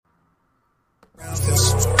I left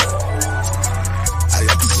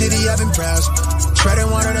the city, I've been browsing, treading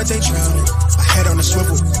water that they drowning. My head on a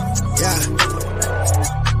swivel, yeah.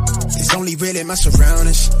 It's only really my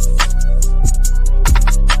surroundings.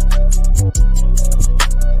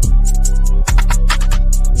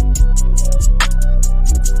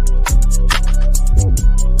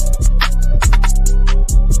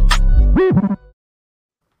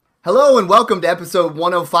 Hello and welcome to episode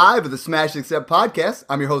 105 of the Smash Accept podcast.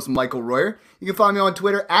 I'm your host, Michael Royer. You can find me on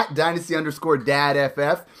Twitter at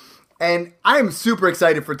Dynasty_DadFF. And I am super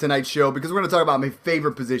excited for tonight's show because we're going to talk about my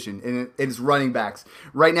favorite position, and it's running backs.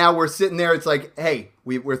 Right now, we're sitting there. It's like, hey,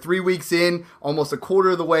 we're 3 weeks in, almost a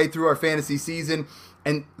quarter of the way through our fantasy season.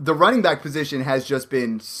 And the running back position has just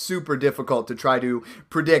been super difficult to try to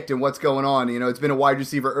predict and what's going on. You know, it's been a wide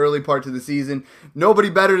receiver early part of the season.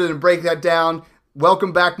 Nobody better than to break that down.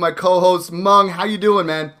 Welcome back, my co-host, Mung. How you doing,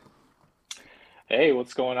 man? Hey,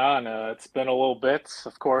 what's going on? It's been a little bit.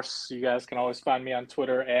 Of course, you guys can always find me on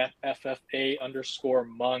Twitter at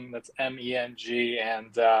FFA_Mung. That's MENG.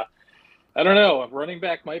 And I don't know, running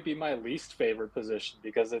back might be my least favorite position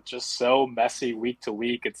because it's just so messy week to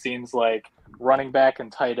week. It seems like running back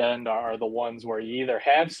and tight end are the ones where you either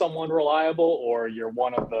have someone reliable or you're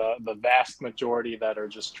one of the vast majority that are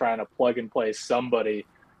just trying to plug and play somebody,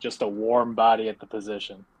 just a warm body at the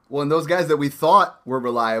position. Well, and those guys that we thought were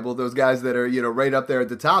reliable, those guys that are, right up there at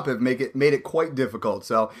the top have made it quite difficult.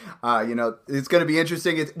 So, it's going to be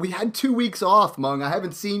interesting. We had 2 weeks off, Mung. I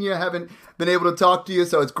haven't seen you, haven't been able to talk to you,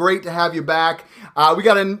 so it's great to have you back. We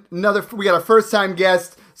got a first-time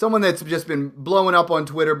guest, someone that's just been blowing up on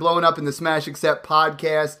Twitter, blowing up in the Smash Accept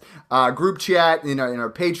podcast, group chat, in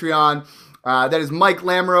our Patreon. That is Mike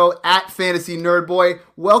Lamoureux at Fantasy Nerd Boy.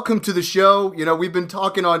 Welcome to the show. We've been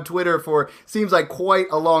talking on Twitter for seems like quite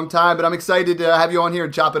a long time, but I'm excited to have you on here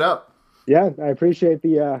and chop it up. Yeah, I appreciate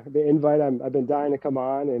the invite. I've been dying to come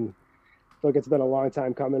on, and I feel like it's been a long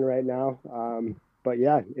time coming right now. But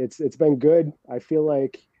yeah, it's been good. I feel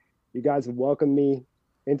like you guys have welcomed me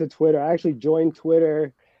into Twitter. I actually joined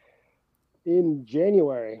Twitter in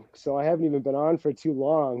January, so I haven't even been on for too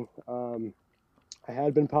long. I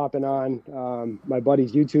had been popping on my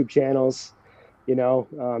buddy's YouTube channels,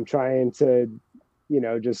 trying to,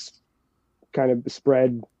 just kind of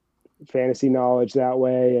spread fantasy knowledge that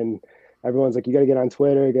way. And everyone's like, you got to get on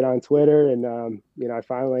Twitter. And, I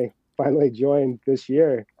finally joined this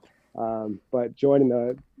year. But joining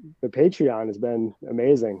the Patreon has been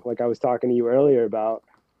amazing. Like I was talking to you earlier about,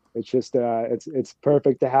 it's just, it's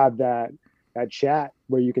perfect to have that chat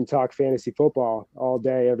where you can talk fantasy football all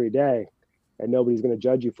day, every day. And nobody's going to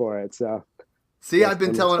judge you for it. So, see, I've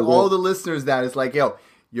been telling all the listeners that it's like, yo,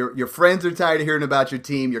 your friends are tired of hearing about your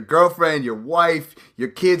team, your girlfriend, your wife, your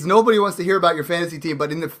kids. Nobody wants to hear about your fantasy team.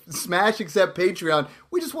 But in the Smash Accept Patreon,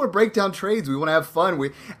 we just want to break down trades. We want to have fun.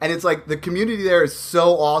 And it's like the community there is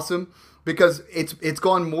so awesome because it's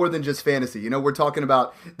gone more than just fantasy. We're talking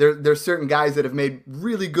about there's certain guys that have made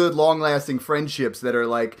really good, long-lasting friendships that are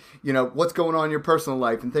like, what's going on in your personal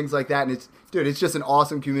life and things like that. And it's just an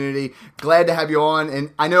awesome community. Glad to have you on.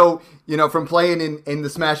 And I know, from playing in the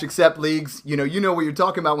Smash Accept leagues, you know what you're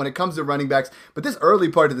talking about when it comes to running backs. But this early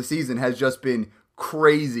part of the season has just been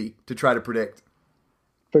crazy to try to predict.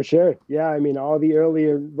 For sure. Yeah, I mean, all the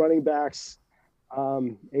earlier running backs,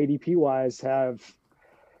 ADP-wise, have,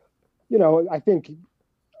 I think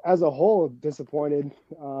as a whole, disappointed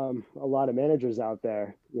a lot of managers out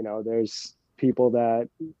there. There's people that,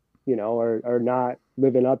 are not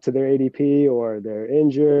living up to their ADP or they're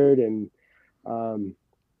injured. And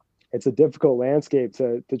it's a difficult landscape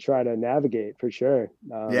to try to navigate for sure.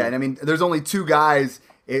 Yeah, and I mean, there's only two guys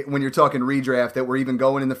when you're talking redraft that were even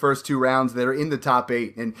going in the first 2 rounds that are in the top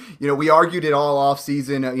 8. And, we argued it all off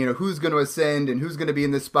season, who's going to ascend and who's going to be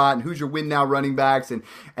in this spot and who's your win now running backs and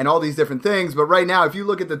all these different things. But right now, if you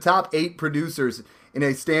look at the top 8 producers in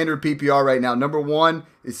a standard PPR right now, number 1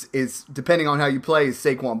 is depending on how you play, is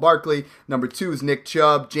Saquon Barkley. Number 2 is Nick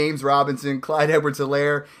Chubb, James Robinson, Clyde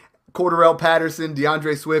Edwards-Helaire, Cordarrelle Patterson,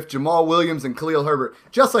 DeAndre Swift, Jamal Williams, and Khalil Herbert.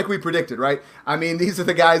 Just like we predicted, right? I mean, these are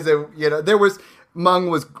the guys that, there was... Mung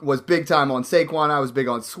was big time on Saquon. I was big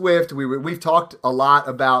on Swift. We've talked a lot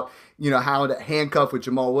about, how to handcuff with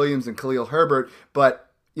Jamal Williams and Khalil Herbert.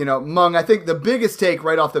 But, Mung, I think the biggest take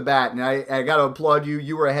right off the bat, and I got to applaud you.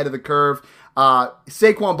 You were ahead of the curve.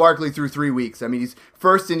 Saquon Barkley through 3 weeks. I mean, he's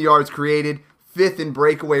first in yards created, 5th in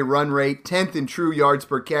breakaway run rate, 10th in true yards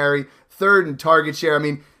per carry, 3rd in target share. I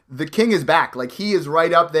mean, the king is back. Like, he is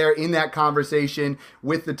right up there in that conversation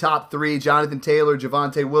with the top 3. Jonathan Taylor,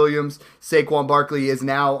 Javonte Williams, Saquon Barkley is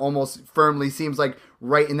now almost firmly seems like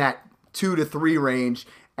right in that 2 to 3 range.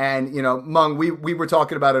 And, you know, Mung, we were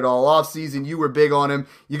talking about it all off season. You were big on him.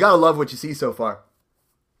 You got to love what you see so far.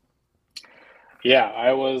 Yeah,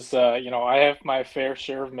 I was, I have my fair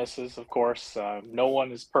share of misses, of course. No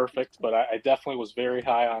one is perfect, but I definitely was very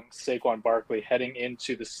high on Saquon Barkley heading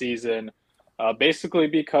into the season, basically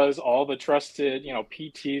because all the trusted,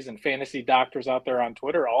 PTs and fantasy doctors out there on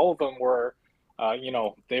Twitter, all of them were,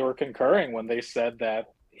 they were concurring when they said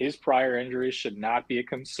that his prior injuries should not be a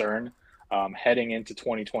concern heading into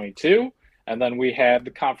 2022. And then we had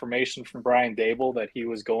the confirmation from Brian Daboll that he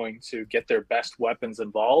was going to get their best weapons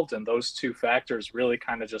involved. And those two factors really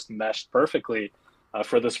kind of just meshed perfectly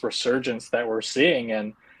for this resurgence that we're seeing.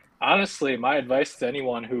 And honestly, my advice to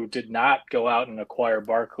anyone who did not go out and acquire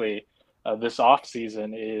Barkley this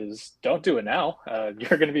offseason is don't do it now.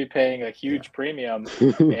 You're going to be paying a huge premium.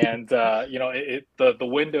 And, the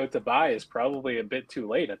window to buy is probably a bit too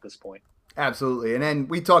late at this point. Absolutely. And then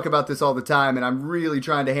we talk about this all the time, and I'm really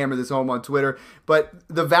trying to hammer this home on Twitter, but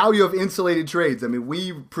the value of insulated trades. I mean,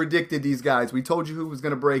 we predicted these guys. We told you who was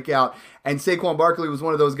going to break out, and Saquon Barkley was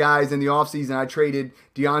one of those guys in the offseason. I traded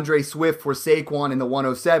DeAndre Swift for Saquon in the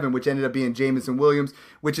 107, which ended up being Jameson Williams,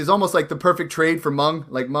 which is almost like the perfect trade for Mung.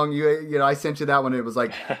 Like, Mung, I sent you that one. It was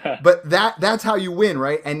like, but that's how you win,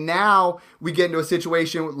 right? And now we get into a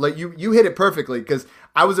situation, like you hit it perfectly, because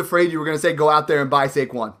I was afraid you were going to say go out there and buy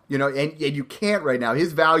Saquon, and you can't right now.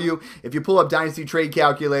 His value, if you pull up Dynasty Trade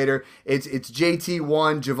Calculator, it's JT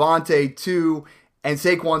 1, Javonte 2, and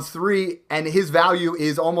Saquon's 3, and his value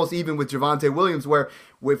is almost even with Javonte Williams, where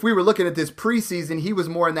if we were looking at this preseason, he was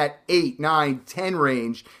more in that 8, 9, 10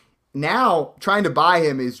 range. Now, trying to buy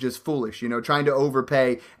him is just foolish, trying to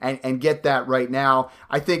overpay and get that right now.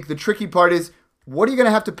 I think the tricky part is, what are you going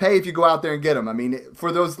to have to pay if you go out there and get him? I mean,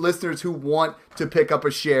 for those listeners who want to pick up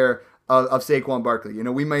a share of Saquon Barkley,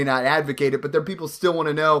 we may not advocate it, but there are people still want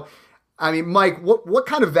to know. I mean, Mike, what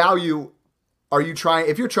kind of value are you trying,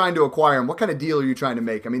 if you're trying to acquire him, what kind of deal are you trying to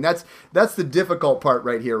make? I mean, that's the difficult part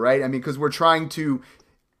right here, right? I mean, because we're trying to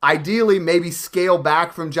ideally maybe scale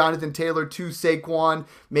back from Jonathan Taylor to Saquon,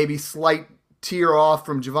 maybe slight tier off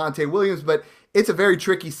from Javonte Williams, but it's a very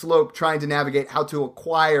tricky slope trying to navigate how to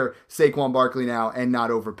acquire Saquon Barkley now and not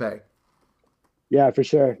overpay. Yeah, for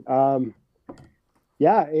sure. I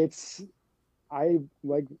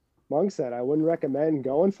like Monk said, I wouldn't recommend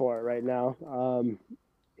going for it right now.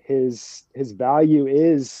 His value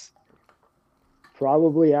is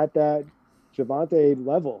probably at that Javonte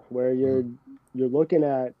level where you're looking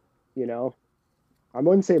at, I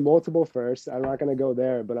wouldn't say multiple firsts. I'm not going to go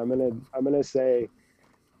there, but I'm gonna say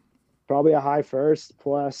probably a high first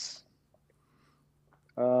plus,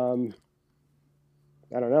 I don't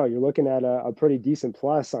know. You're looking at a pretty decent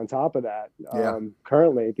plus on top of that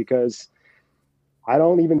currently, because I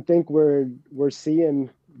don't even think we're seeing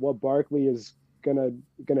what Barkley is gonna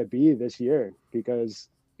be this year, because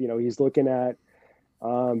he's looking at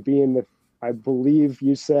being the, I believe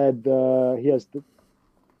you said he's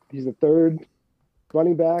the third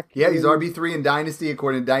running back. Yeah, he's RB3 in Dynasty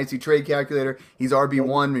according to Dynasty Trade Calculator. He's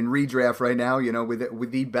RB1 in redraft right now,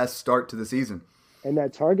 with the best start to the season. And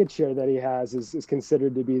that target share that he has is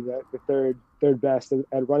considered to be the third best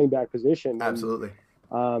at running back position. Absolutely.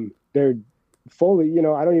 And, they're fully,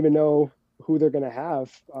 I don't even know who they're going to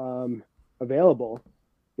have available,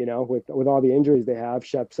 with all the injuries they have.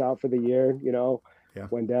 Shep's out for the year,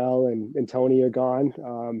 Wendell and Tony are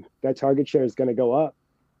gone. That target share is going to go up,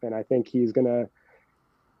 and I think he's going to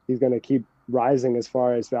keep rising as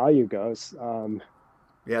far as value goes.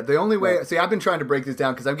 Yeah, the only way... See, I've been trying to break this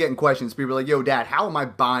down because I'm getting questions. People are like, yo, Dad, how am I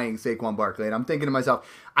buying Saquon Barkley? And I'm thinking to myself,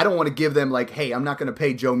 I don't want to give them like, hey, I'm not going to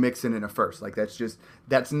pay Joe Mixon in a first. Like,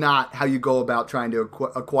 that's not how you go about trying to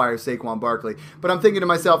acquire Saquon Barkley. But I'm thinking to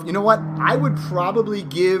myself, you know what? I would probably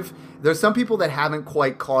give... There's some people that haven't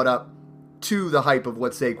quite caught up to the hype of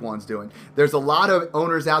what Saquon's doing. There's a lot of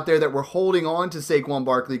owners out there that were holding on to Saquon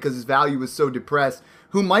Barkley because his value was so depressed,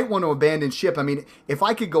 who might want to abandon ship. I mean, if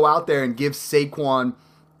I could go out there and give Saquon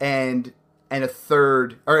and a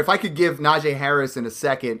third, or if I could give Najee Harris in a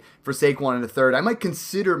second for Saquon and a third, I might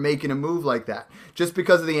consider making a move like that, just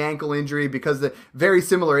because of the ankle injury, because the very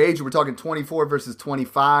similar age. We're talking 24 versus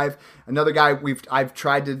 25. Another guy I've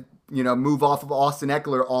tried to move off of Austin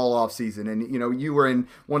Eckler all off season, and you were in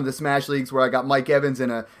one of the Smash leagues where I got Mike Evans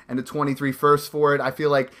and a 23 first for it. I feel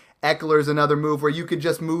like Eckler's another move where you could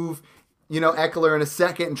just move Eckler in a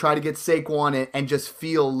second and try to get Saquon and just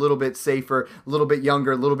feel a little bit safer, a little bit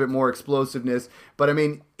younger, a little bit more explosiveness. But I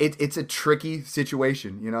mean, it's a tricky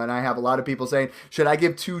situation, and I have a lot of people saying, should I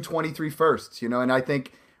give 23 firsts? And I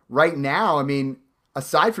think right now, I mean,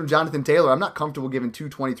 aside from Jonathan Taylor, I'm not comfortable giving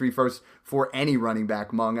 23 firsts for any running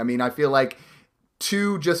back, Mung. I mean, I feel like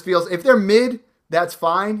 2 just feels, if they're mid, that's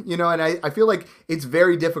fine, you know, and I feel like it's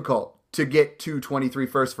very difficult to get 223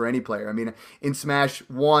 first for any player. I mean, in Smash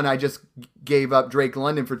 1, I just gave up Drake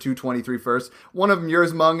London for 223 first. One of them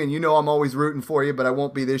yours, Mung, and you know I'm always rooting for you, but I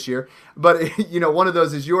won't be this year. But, you know, one of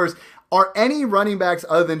those is yours. Are any running backs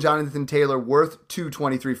other than Jonathan Taylor worth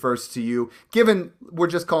 223 first to you, given we're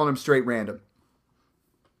just calling them straight random?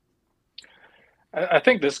 I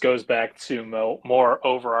think this goes back to more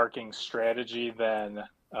overarching strategy than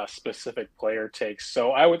a specific player takes.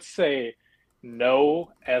 So I would say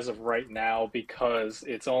no as of right now because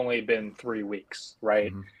it's only been 3 weeks,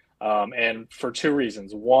 right? And for 2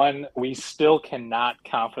 reasons. One, we still cannot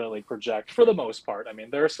confidently project for the most part. I mean,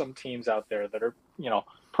 there are some teams out there that are, you know,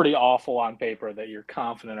 pretty awful on paper that you're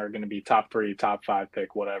confident are going to be top 3, top 5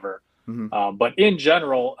 pick, whatever. But in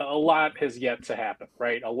general, a lot has yet to happen,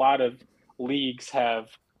 right? A lot of leagues have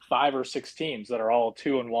 5 or 6 teams that are all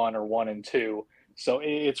 2-1 or 1-2. So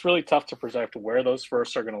it's really tough to project where those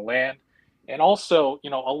firsts are going to land. And also, you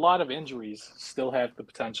know, a lot of injuries still have the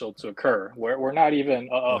potential to occur. We're not even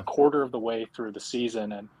a quarter of the way through the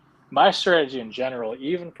season. And my strategy in general,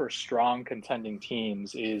 even for strong contending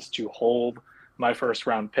teams, is to hold my first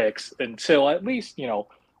round picks until at least, you know,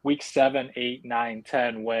 week 7, 8, 9,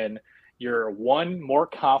 10, when you're, 1, more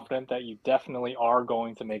confident that you definitely are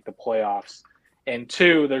going to make the playoffs, and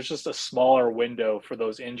 2, there's just a smaller window for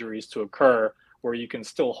those injuries to occur where you can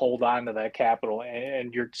still hold on to that capital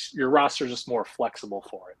and your roster is just more flexible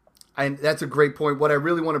for it. And that's a great point. What I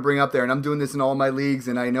really want to bring up there, and I'm doing this in all my leagues,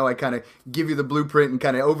 and I know I kind of give you the blueprint and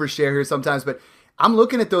kind of overshare here sometimes, but I'm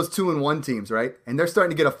looking at those 2-1 teams, right? And they're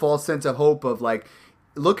starting to get a false sense of hope of like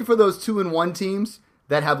looking for those 2-1 teams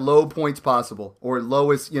that have low points possible or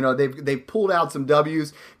lowest, you know, they've pulled out some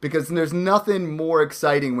W's, because there's nothing more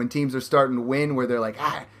exciting when teams are starting to win where they're like,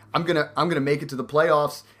 I'm gonna make it to the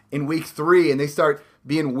playoffs in week 3, and they start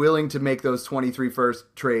being willing to make those 23 first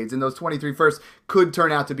trades, and those 23 first could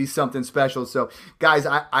turn out to be something special. So guys,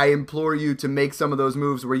 I implore you to make some of those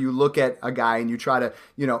moves where you look at a guy and you try to,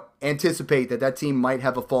 you know, anticipate that team might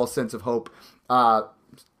have a false sense of hope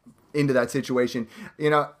into that situation. You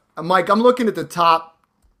know, Mike, I'm looking at the top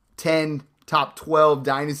 10, top 12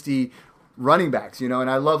 dynasty running backs, you know, and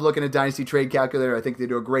I love looking at Dynasty Trade Calculator. I think they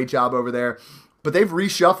do a great job over there. But they've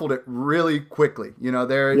reshuffled it really quickly. You know,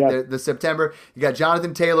 they're the September. You got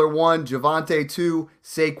Jonathan Taylor 1, Javonte 2,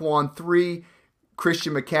 Saquon 3,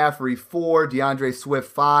 Christian McCaffrey 4, DeAndre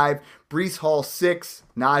Swift 5, Breece Hall 6,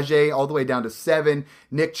 Najee all the way down to 7.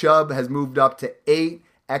 Nick Chubb has moved up to 8,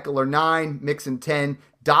 Eckler 9, Mixon 10,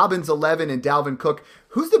 Dobbins 11, and Dalvin Cook.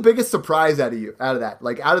 Who's the biggest surprise out of that?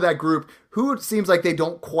 Like out of that group, who seems like they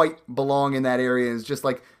don't quite belong in that area is just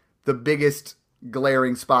like the biggest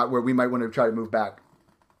glaring spot where we might want to try to move back?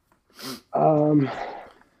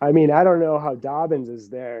 I mean, I don't know how Dobbins is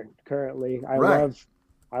there currently. I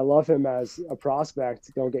love him as a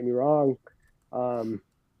prospect. Don't get me wrong. I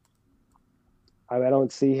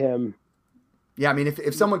don't see him. Yeah, I mean,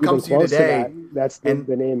 if someone comes to you today, that's the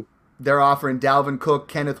name. They're offering Dalvin Cook,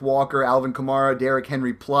 Kenneth Walker, Alvin Kamara, Derrick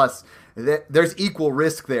Henry plus. There's equal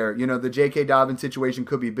risk there. You know, the J.K. Dobbins situation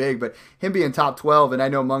could be big, but him being top 12, and I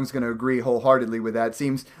know Mung's going to agree wholeheartedly with that,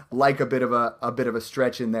 seems like a bit of a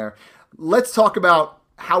stretch in there. Let's talk about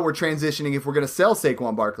how we're transitioning if we're going to sell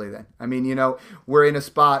Saquon Barkley then. I mean, you know, we're in a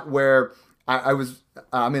spot where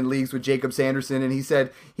I'm in leagues with Jacob Sanderson, and he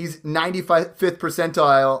said he's 95th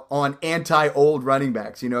percentile on anti-old running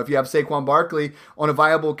backs. You know, if you have Saquon Barkley on a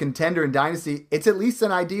viable contender in Dynasty, it's at least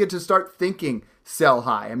an idea to start thinking sell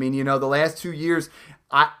high. I mean, you know, the last 2 years,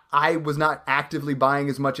 I was not actively buying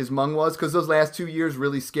as much as Mung was because those last 2 years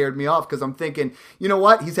really scared me off because I'm thinking, you know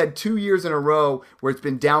what? He's had 2 years in a row where it's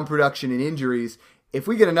been down production and injuries. If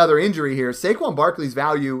we get another injury here, Saquon Barkley's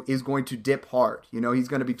value is going to dip hard. You know, he's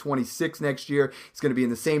going to be 26 next year. He's going to be in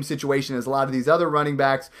the same situation as a lot of these other running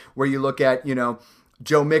backs where you look at, you know,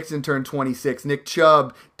 Joe Mixon turned 26, Nick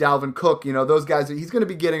Chubb, Dalvin Cook, you know, those guys, he's going to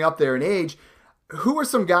be getting up there in age. Who are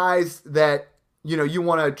some guys that, you know, you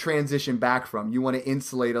want to transition back from, you want to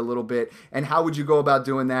insulate a little bit, and how would you go about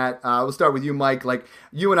doing that? We'll start with you, Mike. Like,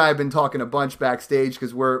 you and I have been talking a bunch backstage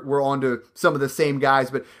because we're on to some of the same guys,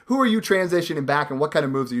 but who are you transitioning back, and what kind of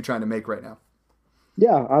moves are you trying to make right now?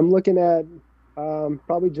 Yeah, I'm looking at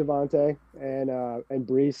probably Javonte and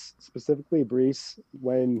Breece, specifically Breece,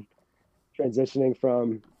 when transitioning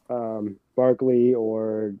from Barkley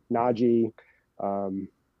or Najee.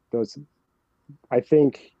 Those, I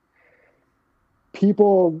think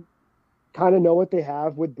people kind of know what they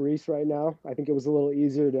have with Breece right now. I think it was a little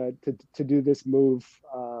easier to do this move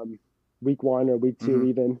week 1 or week 2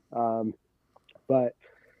 even. But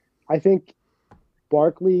I think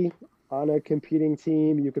Barkley, on a competing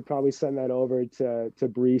team, you could probably send that over to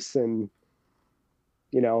Breece and,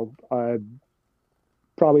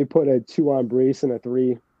 probably put a 2 on Breece and a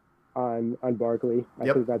 3 on Barkley. I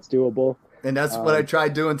think that's doable. And that's what I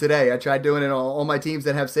tried doing today. I tried doing it on all my teams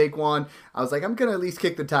that have Saquon. I was like, I'm going to at least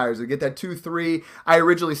kick the tires and get that 2-3. I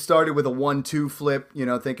originally started with a 1-2 flip,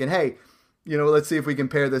 thinking, hey, let's see if we can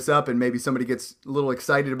pair this up, and maybe somebody gets a little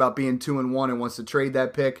excited about being 2-1 and wants to trade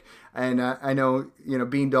that pick. And I know,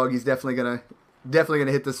 Bean Doggy's definitely gonna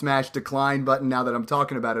hit the smash decline button now that I'm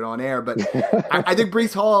talking about it on air. But I think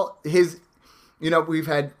Breece Hall, we've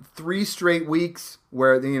had 3 straight weeks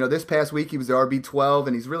where this past week he was the RB12,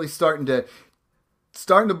 and he's really starting to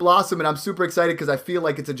blossom, and I'm super excited because I feel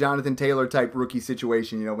like it's a Jonathan Taylor type rookie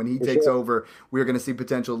situation. When he takes over, we're going to see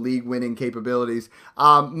potential league winning capabilities.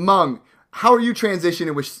 Mung, how are you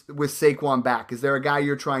transitioning with Saquon back? Is there a guy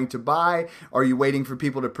you're trying to buy? Are you waiting for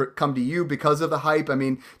people to come to you because of the hype? I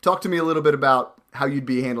mean, talk to me a little bit about how you'd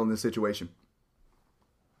be handling this situation.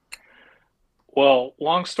 Well,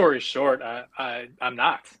 long story short, I'm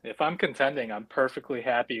not. If I'm contending, I'm perfectly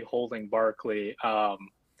happy holding Barkley.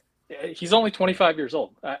 He's only 25 years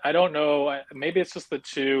old. I don't know. Maybe it's just the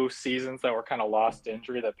 2 seasons that were kind of lost to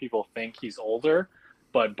injury that people think he's older.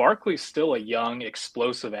 But Barkley's still a young,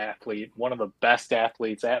 explosive athlete, one of the best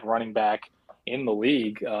athletes at running back in the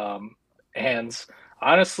league. And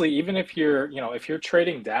honestly, even if you're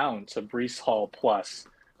trading down to Breece Hall plus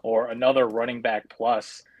or another running back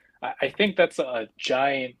plus, I think that's a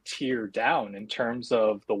giant tier down in terms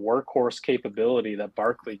of the workhorse capability that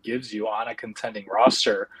Barkley gives you on a contending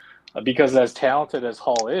roster. Because as talented as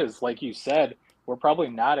Hall is, like you said, we're probably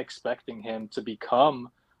not expecting him to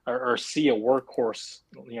become or see a workhorse,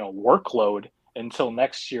 workload until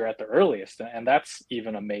next year at the earliest, and that's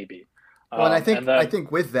even a maybe. Well, and I think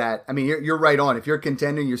with that, I mean, you're right on. If you're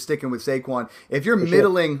contending, you're sticking with Saquon. If you're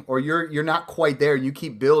middling or you're not quite there, and you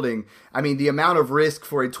keep building. I mean, the amount of risk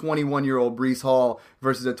for a 21-year-old Breece Hall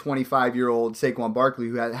versus a 25-year-old Saquon Barkley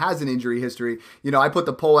who has an injury history. I put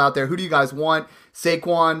the poll out there. Who do you guys want?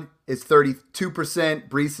 Saquon is 32%,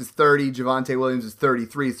 Breece is 30%, Javonte Williams is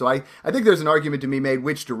 33%. So I think there's an argument to be made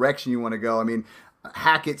which direction you want to go. I mean,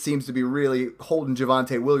 Hackett seems to be really holding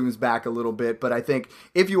Javonte Williams back a little bit, but I think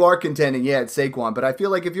if you are contending, it's Saquon. But I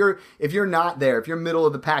feel like if you're not there, if you're middle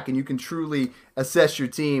of the pack and you can truly assess your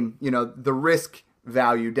team, the risk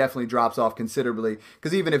value definitely drops off considerably.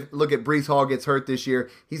 Because even if look at Breece Hall gets hurt this year,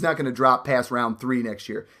 he's not going to drop past round 3 next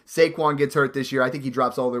year. Saquon gets hurt this year, I think he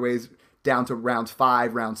drops all the ways down to round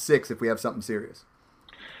 5, round 6 if we have something serious.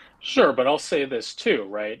 Sure, but I'll say this too,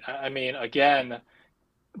 right? I mean, again,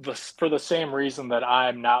 for the same reason that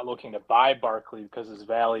I'm not looking to buy Barkley because his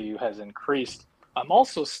value has increased, I'm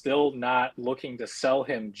also still not looking to sell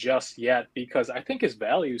him just yet because I think his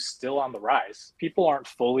value is still on the rise. People aren't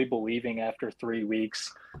fully believing after 3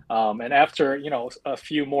 weeks. And after, a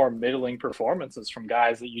few more middling performances from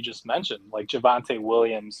guys that you just mentioned, like Javonte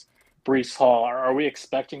Williams, Breece Hall, are we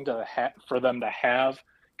expecting for them to have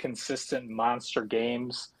consistent monster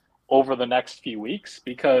games over the next few weeks?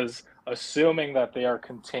 Because assuming that they are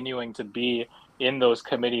continuing to be in those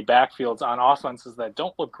committee backfields on offenses that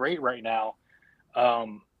don't look great right now,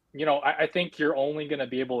 I think you're only going to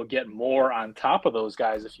be able to get more on top of those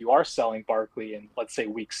guys if you are selling Barkley in, let's say,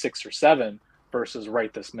 week 6 or 7 versus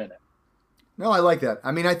right this minute. No, I like that.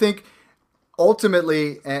 I mean, I think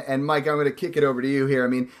ultimately, and Mike, I'm going to kick it over to you here. I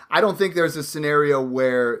mean, I don't think there's a scenario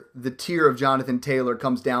where the tier of Jonathan Taylor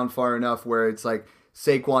comes down far enough where it's like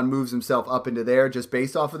Saquon moves himself up into there just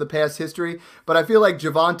based off of the past history. But I feel like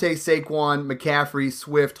Javonte, Saquon, McCaffrey,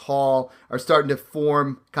 Swift, Hall are starting to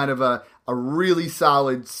form kind of a really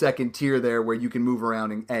solid second tier there where you can move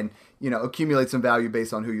around and accumulate some value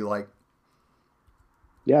based on who you like.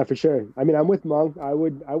 Yeah, for sure. I mean, I'm with Monk. I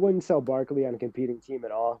wouldn't sell Barkley on a competing team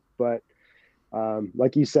at all. But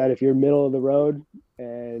like you said, if you're middle of the road,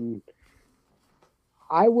 and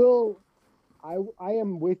I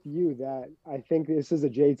am with you that I think this is a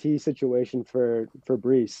JT situation for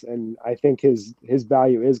Breece, and I think his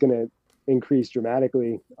value is going to increase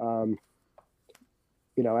dramatically,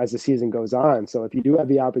 as the season goes on. So if you do have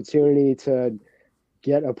the opportunity to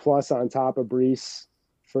get a plus on top of Breece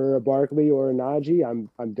for a Barkley or a Najee,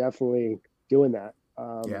 I'm definitely doing that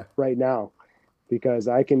right now, because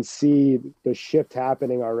I can see the shift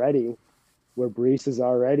happening already, where Breece is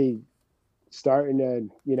already starting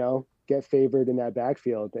to get favored in that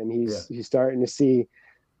backfield, and he's starting to see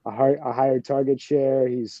a higher target share.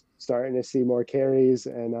 He's starting to see more carries,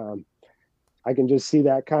 and I can just see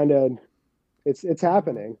that kind of it's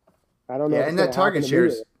happening. I don't know. Yeah, and that target share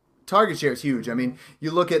is huge. I mean,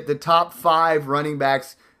 you look at the top 5 running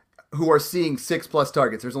backs who are seeing 6+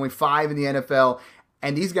 targets. There's only 5 in the NFL.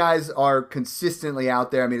 And these guys are consistently out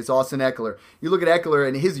there. I mean, it's Austin Eckler. You look at Eckler,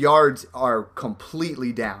 and his yards are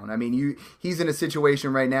completely down. I mean, he's in a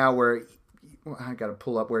situation right now where I got to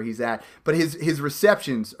pull up where he's at. But his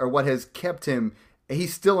receptions are what has kept him.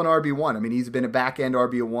 He's still an RB1. I mean, he's been a back-end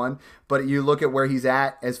RB1. But you look at where he's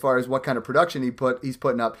at as far as what kind of production he's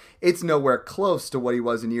putting up, it's nowhere close to what he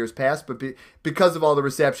was in years past. But because of all the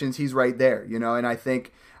receptions, he's right there. And I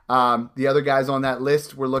think the other guys on that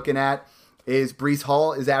list we're looking at is Breece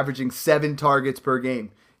Hall is averaging 7 targets per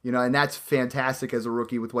game. And that's fantastic as a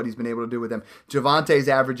rookie with what he's been able to do with them. Javante's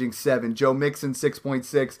averaging 7, Joe Mixon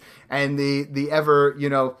 6.6, and the ever,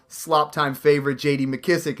 slop time favorite J.D.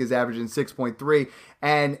 McKissick is averaging 6.3.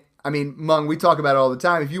 And I mean, Mung, we talk about it all the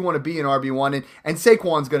time. If you want to be an RB1, and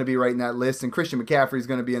Saquon's going to be right in that list, and Christian McCaffrey's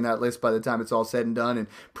going to be in that list by the time it's all said and done, and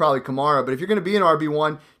probably Kamara. But if you're going to be an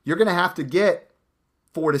RB1, you're going to have to get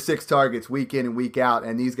 4 to 6 targets week in and week out,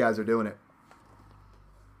 and these guys are doing it.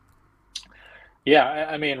 Yeah,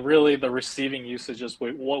 I mean, really, the receiving usage is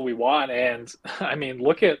what we want, and I mean,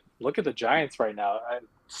 look at the Giants right now.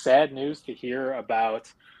 Sad news to hear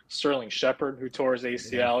about Sterling Shepard, who tore his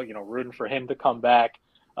ACL. Rooting for him to come back.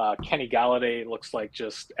 Kenny Galladay looks like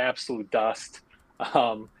just absolute dust.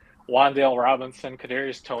 Wan'Dale Robinson,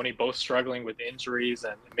 Kadarius Toney, both struggling with injuries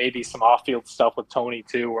and maybe some off-field stuff with Toney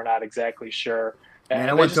too. We're not exactly sure. And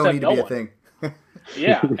I want Toney to be a thing.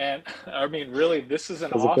 Yeah, and I mean, really, this is an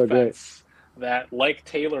offense that, like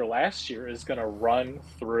Taylor last year, is going to run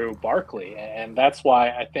through Barkley. And that's why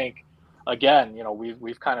I think, again,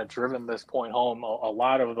 we've kind of driven this point home a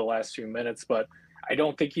lot over the last few minutes, but I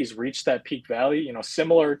don't think he's reached that peak value.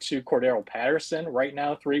 Similar to Cordero Patterson right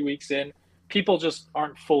now, 3 weeks in, people just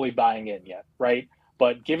aren't fully buying in yet, right?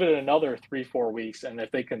 But give it another 3-4 weeks, and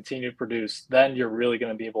if they continue to produce, then you're really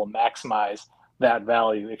going to be able to maximize that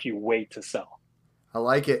value if you wait to sell. I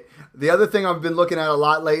like it. The other thing I've been looking at a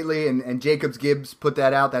lot lately, and Jacobs Gibbs put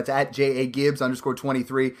that out, that's at JA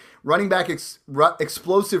Gibbs_23, running back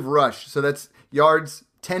explosive rush. So that's yards,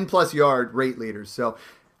 10+ yard rate leaders. So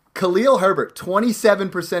Khalil Herbert,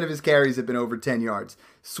 27% of his carries have been over 10 yards.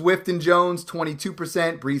 Swift and Jones,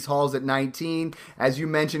 22%. Breece Hall's at 19%. As you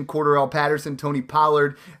mentioned, Cordero Patterson, Tony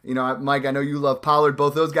Pollard. Mike, I know you love Pollard.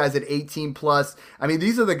 Both those guys at 18+. I mean,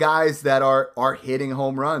 these are the guys that are hitting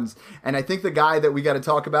home runs. And I think the guy that we got to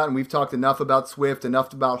talk about, and we've talked enough about Swift,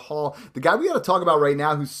 enough about Hall, the guy we got to talk about right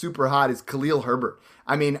now who's super hot is Khalil Herbert.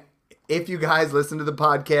 I mean, if you guys listen to the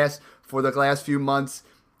podcast for the last few months,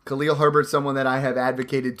 Khalil Herbert's someone that I have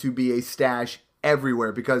advocated to be a stash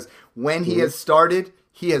everywhere because when he has started,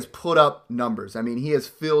 he has put up numbers. I mean, he has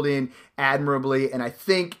filled in admirably, and I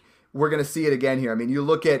think we're going to see it again here. I mean, you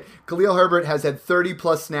look at Khalil Herbert has had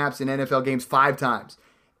 30+ snaps in NFL games 5 times.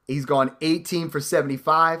 He's gone 18 for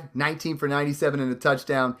 75, 19 for 97 and a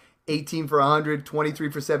touchdown, 18 for 100,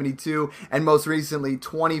 23 for 72, and most recently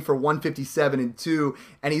 20 for 157 and 2.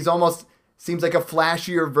 And he's almost seems like a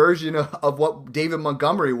flashier version of what David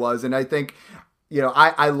Montgomery was. And I think,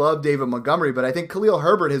 I love David Montgomery, but I think Khalil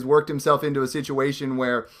Herbert has worked himself into a situation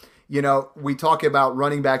where, we talk about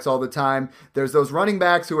running backs all the time. There's those running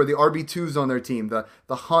backs who are the RB2s on their team, the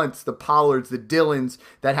Hunts, the Pollards, the Dillons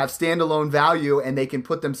that have standalone value, and they can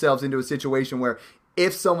put themselves into a situation where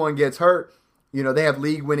if someone gets hurt, they have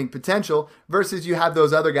league-winning potential versus you have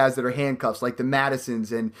those other guys that are handcuffs like the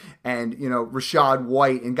Madisons and Rashad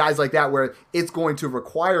White and guys like that where it's going to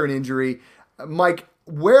require an injury. Mike,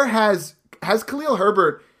 where has Khalil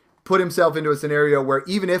Herbert put himself into a scenario where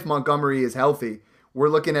even if Montgomery is healthy, we're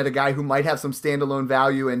looking at a guy who might have some standalone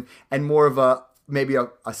value and more of maybe a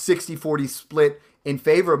 60-40 split in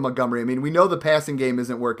favor of Montgomery? I mean, we know the passing game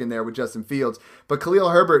isn't working there with Justin Fields, but Khalil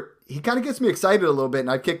Herbert, he kind of gets me excited a little bit,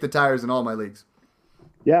 and I've kicked the tires in all my leagues.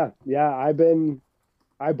 Yeah.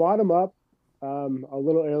 I bought him up a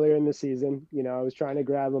little earlier in the season. I was trying to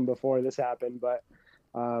grab him before this happened, but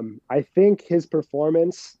I think his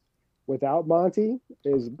performance without Monty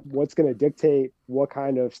is what's going to dictate what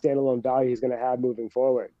kind of standalone value he's going to have moving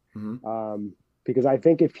forward. Mm-hmm. Because I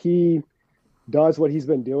think if he does what he's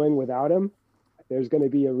been doing without him, there's going to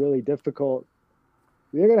be they're going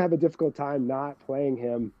to have a difficult time not playing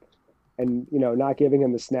him and, not giving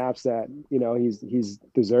him the snaps that, he's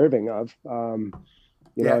deserving of.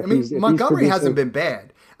 Montgomery hasn't been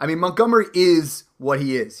bad. I mean, Montgomery is what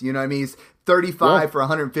he is. He's 35 for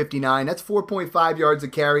 159. That's 4.5 yards a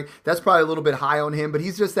carry. That's probably a little bit high on him, but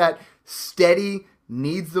he's just that steady,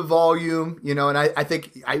 needs the volume, and I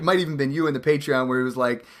think I might even been you in the Patreon where it was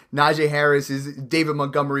like Najee Harris is David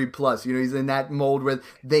Montgomery plus, he's in that mold where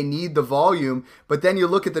they need the volume. But then you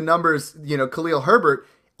look at the numbers, Khalil Herbert,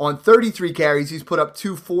 On 33 carries, he's put up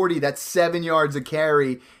 240. That's 7 yards a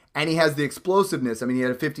carry. And he has the explosiveness. I mean, he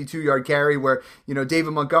had a 52-yard carry where,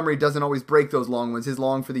 David Montgomery doesn't always break those long ones. His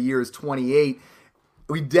long for the year is 28.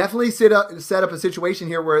 We definitely set up a situation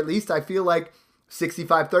here where at least I feel like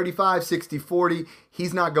 65-35, 60-40,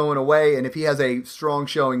 he's not going away. And if he has a strong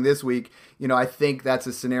showing this week, I think that's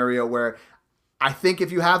a scenario where I think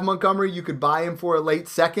if you have Montgomery, you could buy him for a late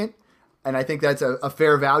second. And I think that's a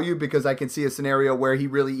fair value because I can see a scenario where he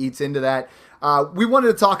really eats into that. We wanted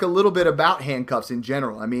to talk a little bit about handcuffs in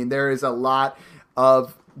general. I mean, there is a lot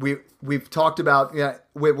of we've talked about.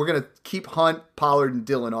 We're going to keep Hunt, Pollard, and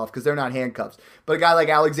Dillon off because they're not handcuffs. But a guy like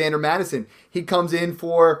Alexander Mattison, he comes in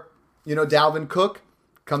for Dalvin Cook.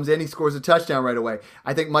 Comes in, he scores a touchdown right away.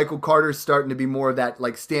 I think Michael Carter's starting to be more of that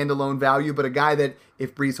like standalone value, but a guy that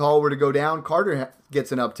if Breece Hall were to go down, Carter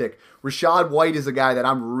gets an uptick. Rashad White is a guy that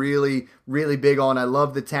I'm really, really big on. I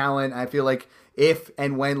love the talent. I feel like if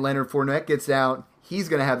and when Leonard Fournette gets down, he's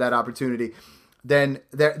going to have that opportunity. Then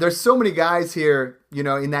there's so many guys here,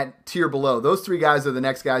 in that tier below. Those three guys are the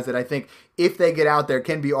next guys that I think, if they get out there,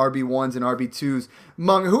 can be RB1s and RB2s.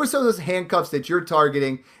 Mung, who are some of those handcuffs that you're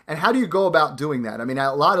targeting, and how do you go about doing that? I mean,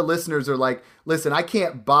 a lot of listeners are like, listen, I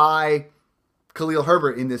can't buy Khalil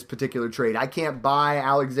Herbert in this particular trade. I can't buy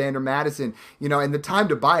Alexander Mattison, and the time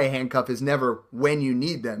to buy a handcuff is never when you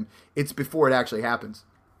need them. It's before it actually happens.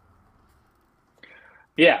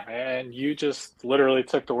 Yeah, and you just literally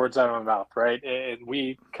took the words out of my mouth, right? And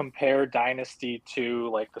we compare Dynasty to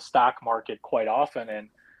like the stock market quite often, and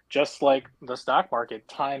just like the stock market,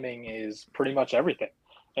 timing is pretty much everything.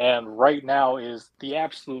 And right now is the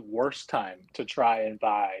absolute worst time to try and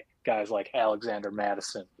buy guys like Alexander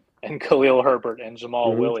Mattison and Khalil Herbert and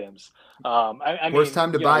Jamal Williams. Worst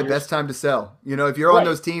time to buy, best time to sell. If you're on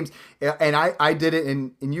those teams, and I did it,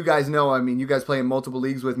 and you guys know, I mean, you guys play in multiple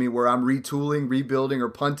leagues with me where I'm retooling, rebuilding, or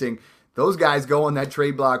punting. Those guys go on that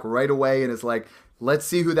trade block right away, and it's like, let's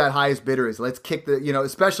see who that highest bidder is. Let's kick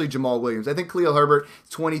especially Jamal Williams. I think Khalil Herbert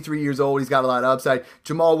is 23 years old. He's got a lot of upside.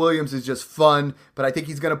 Jamal Williams is just fun, but I think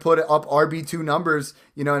he's going to put up RB2 numbers,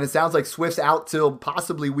 and it sounds like Swift's out till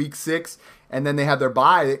possibly week 6, and then they have their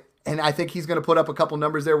bye. And I think he's going to put up a couple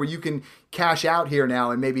numbers there where you can cash out here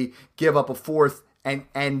now and maybe give up a fourth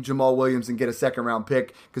and Jamal Williams and get a second-round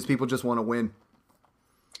pick because people just want to win.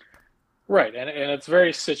 Right, and it's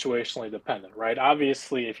very situationally dependent, right?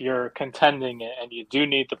 Obviously, if you're contending and you do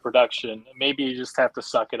need the production, maybe you just have to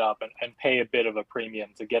suck it up and pay a bit of a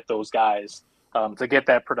premium to get those guys, to get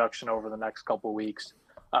that production over the next couple of weeks.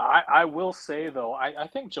 I will say, though, I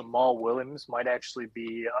think Jamal Williams might actually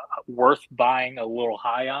be worth buying a little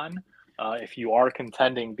high on if you are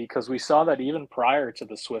contending, because we saw that even prior to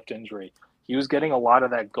the Swift injury, he was getting a lot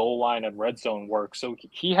of that goal line and red zone work. So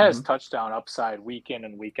he has touchdown upside week in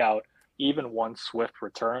and week out, even once Swift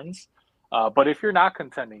returns. But if you're not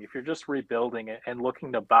contending, if you're just rebuilding it and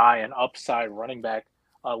looking to buy an upside running back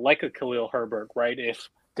like a Khalil Herbert, right? If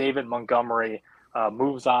David Montgomery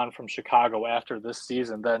moves on from Chicago after this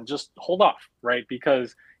season, then just hold off, right?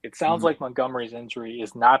 Because it sounds like Montgomery's injury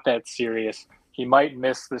is not that serious. He might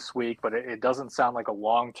miss this week, but it doesn't sound like a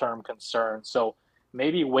long-term concern. So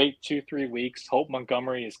maybe wait 2-3 weeks, hope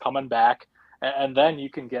Montgomery is coming back, and then you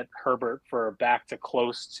can get Herbert for back to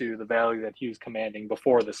close to the value that he was commanding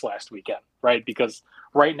before this last weekend, right? Because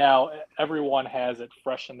right now, everyone has it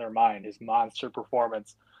fresh in their mind, his monster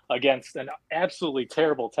performance against an absolutely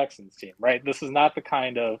terrible Texans team, right? This is not the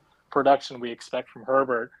kind of production we expect from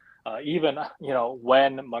Herbert, even,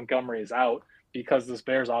 when Montgomery is out, because this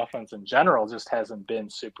Bears offense in general just hasn't been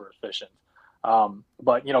super efficient.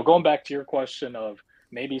 But, going back to your question of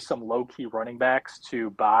maybe some low-key running backs to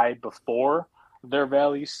buy before their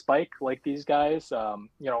value spike like these guys,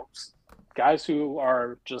 guys who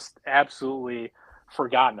are just absolutely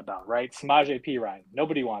forgotten about, right? Samaje Perine,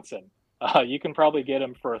 nobody wants him. You can probably get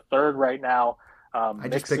him for a third right now. I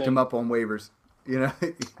just picked him up on waivers,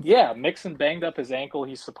 Yeah, Mixon banged up his ankle.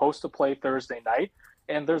 He's supposed to play Thursday night,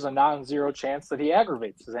 and there's a non-zero chance that he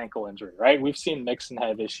aggravates his ankle injury, right? We've seen Mixon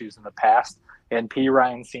have issues in the past, and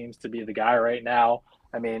Perine seems to be the guy right now.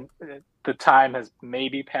 I mean, the time has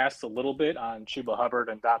maybe passed a little bit on Chuba Hubbard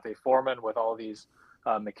and Dante Foreman with all these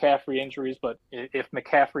McCaffrey injuries, but if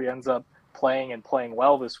McCaffrey ends up playing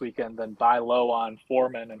well this weekend, then buy low on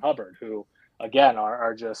Foreman and Hubbard, who again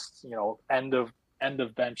are just end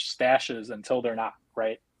of bench stashes until they're not,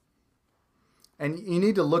 right? And you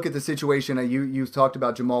need to look at the situation. You talked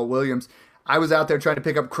about Jamal Williams. I was out there trying to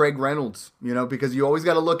pick up Craig Reynolds, because you always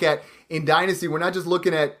got to look at, in Dynasty, we're not just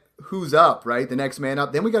looking at who's up, right? The next man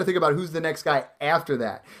up. Then we got to think about who's the next guy after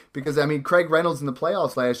that. Because, I mean, Craig Reynolds in the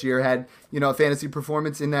playoffs last year had, a fantasy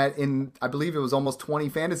performance in I believe it was almost 20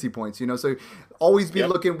 fantasy points, so always be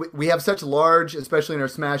looking. We have such large, especially in our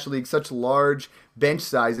Smash League, such large bench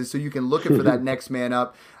sizes, so you can look for that next man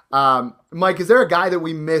up. Mike, is there a guy that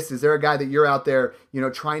we miss? Is there a guy that you're out there,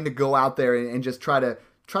 trying to go out there and just try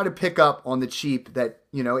to pick up on the cheap that,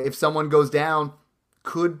 if someone goes down,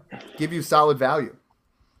 could give you solid value?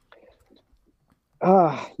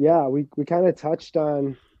 Yeah, we kind of touched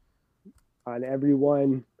on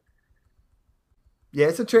everyone. Yeah,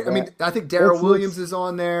 it's a trick. I mean, I think Darrell Williams is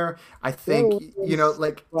on there. I think,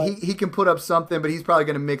 he can put up something, but he's probably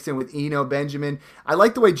going to mix in with Eno Benjamin. I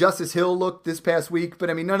like the way Justice Hill looked this past week, but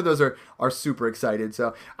I mean, none of those are super excited.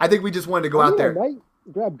 So I think we just wanted to go out there. I might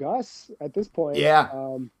grab Gus at this point. Yeah.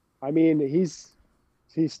 I mean, he's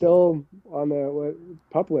still on the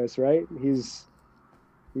pup list, right? He's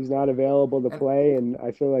not available to play, and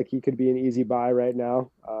I feel like he could be an easy buy right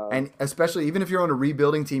now. And especially even if you're on a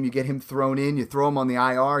rebuilding team, you get him thrown in, you throw him on the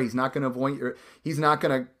IR. He's not going to avoid he's not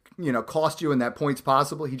going to cost you in that points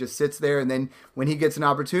possible. He just sits there, and then when he gets an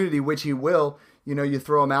opportunity, which he will, you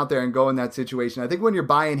throw him out there and go in that situation. I think when you're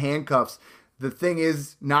buying handcuffs, the thing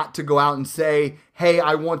is not to go out and say, hey,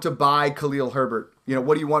 I want to buy Khalil Herbert.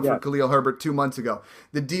 What do you want for Khalil Herbert 2 months ago?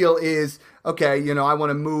 The deal is, okay, I want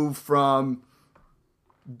to move from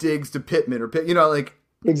Diggs to Pittman or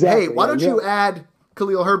exactly. Hey, why don't you add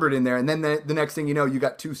Khalil Herbert in there? And then the next thing you know, you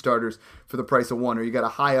got 2 starters for the price of 1, or you got a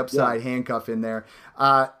high upside handcuff in there.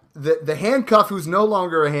 The handcuff who's no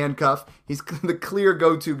longer a handcuff, he's the clear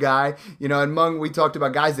go-to guy. And Mung, we talked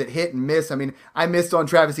about guys that hit and miss. I mean, I missed on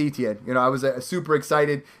Travis Etienne. I was super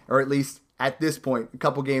excited, or at least at this point, a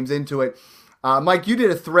couple games into it. Mike, you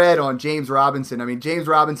did a thread on James Robinson. I mean, James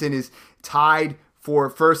Robinson is tied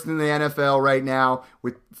for first in the NFL right now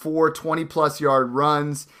with 4 20-plus yard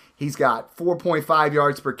runs. He's got 4.5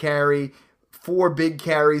 yards per carry, 4 big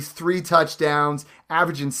carries, 3 touchdowns,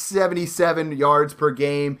 averaging 77 yards per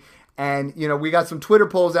game. And, we got some Twitter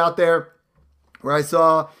polls out there where I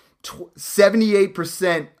saw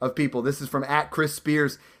 78% of people, this is from @Chris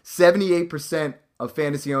Spears, 78% of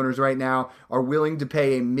fantasy owners right now are willing to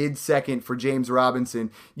pay a mid-second for James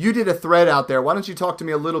Robinson. You did a thread out there. Why don't you talk to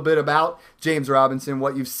me a little bit about James Robinson,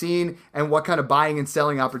 what you've seen, and what kind of buying and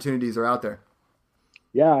selling opportunities are out there?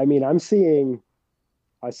 Yeah, I mean, I'm seeing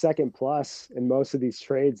a second plus in most of these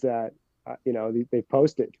trades that, they've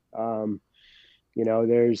posted.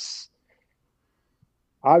 There's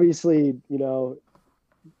obviously,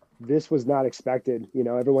 this was not expected.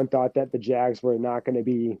 Everyone thought that the Jags were not going to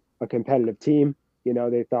be a competitive team.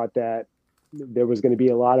 They thought that there was going to be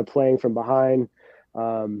a lot of playing from behind.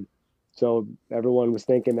 So everyone was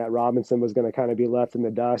thinking that Robinson was going to kind of be left in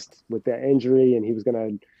the dust with that injury, and he was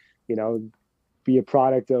going to, be a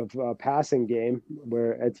product of a passing game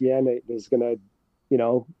where Etienne is going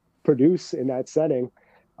to, produce in that setting,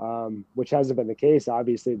 which hasn't been the case.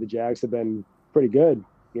 Obviously, the Jags have been pretty good.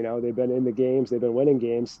 They've been in the games, they've been winning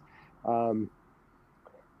games. But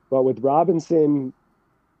with Robinson,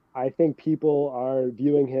 I think people are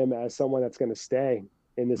viewing him as someone that's going to stay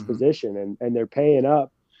in this position, and they're paying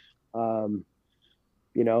up, good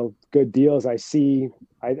deals. I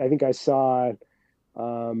think I saw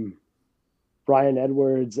Brian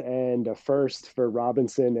Edwards and a first for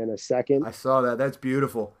Robinson and a second. I saw that. That's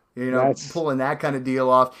beautiful. Pulling that kind of deal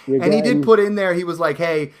off. And he did put in there, he was like,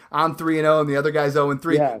 hey, I'm 3-0 and the other guy's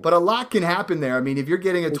 0-3. Yeah. But a lot can happen there. I mean, if you're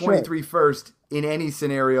getting a 23 first in any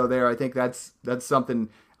scenario there, I think that's something.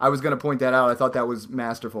 I was going to point that out. I thought that was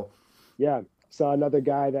masterful. Yeah. Saw another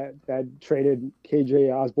guy that traded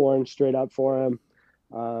KJ Osborne straight up for him.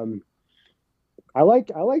 I like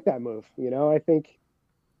that move. I think,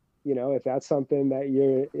 if that's something that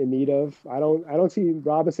you're in need of, I don't see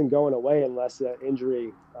Robinson going away unless the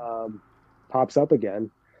injury pops up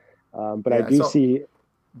again. But I do see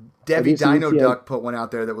Debbie Dino Duck put one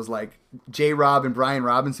out there that was like J-Rob and Brian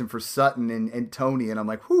Robinson for Sutton and Tony. And I'm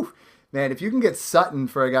like, whew, man, if you can get Sutton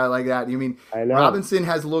for a guy like that, Robinson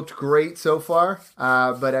has looked great so far.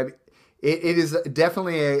 But it is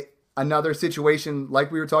definitely another situation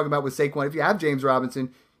like we were talking about with Saquon. If you have James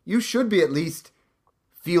Robinson, you should be at least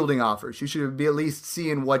fielding offers. You should be at least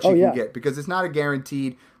seeing what you can get, because it's not a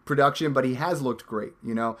guaranteed production, but he has looked great.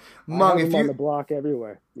 Mung, if on the block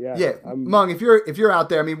everywhere. Mung, if you're out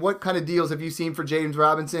there, I mean, what kind of deals have you seen for James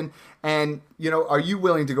Robinson? And are you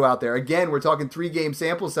willing to go out there? Again, we're talking 3-game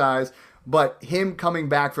sample size, but him coming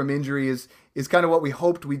back from injury is kind of what we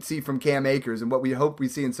hoped we'd see from Cam Akers and what we hope we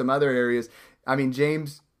see in some other areas. I mean,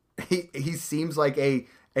 James, he seems like a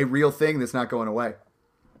real thing that's not going away.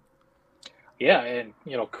 Yeah, and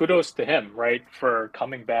kudos to him, right, for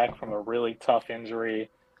coming back from a really tough injury,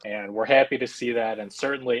 and we're happy to see that. And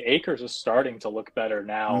certainly, Akers is starting to look better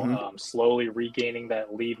now, Mm-hmm. slowly regaining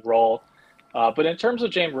that lead role. But in terms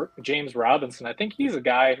of James Robinson, I think he's a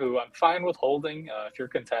guy who I'm fine with holding. If you're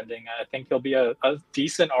contending, I think he'll be a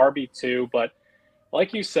decent RB2. But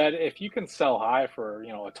like you said, if you can sell high for a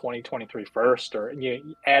 2023 first, or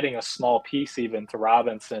adding a small piece even to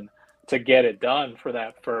Robinson to get it done for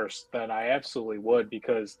that first, then I absolutely would,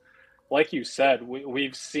 because like you said,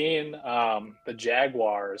 we've seen the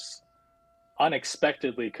Jaguars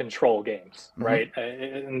unexpectedly control games, Mm-hmm. right?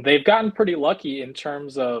 And they've gotten pretty lucky in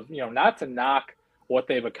terms of, not to knock what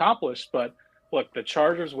they've accomplished, but look, the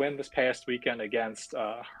Chargers win this past weekend against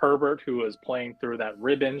Herbert, who was playing through that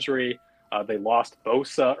rib injury. They lost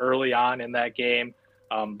Bosa early on in that game.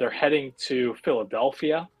 They're heading to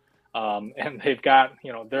Philadelphia, and they've got,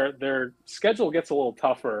 their schedule gets a little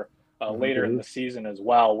tougher later in the season as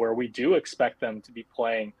well, where we do expect them to be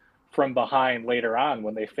playing from behind later on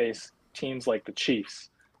when they face teams like the Chiefs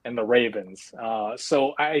and the Ravens.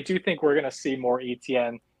 So I do think we're going to see more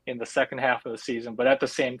ETN in the second half of the season. But at the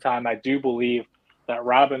same time, I do believe that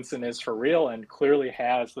Robinson is for real and clearly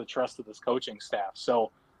has the trust of this coaching staff.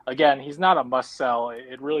 So again, he's not a must sell.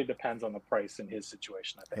 It really depends on the price in his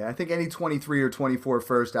situation, I think. Yeah, I think any 23 or 24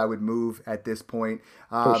 first I would move at this point.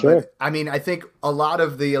 For sure. But I mean, I think a lot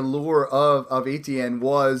of the allure of ETN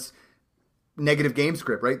was negative game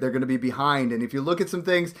script, right? They're going to be behind. And if you look at some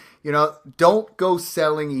things, don't go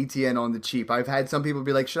selling ETN on the cheap. I've had some people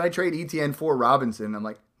be like, should I trade ETN for Robinson? I'm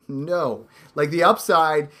like, no. Like, the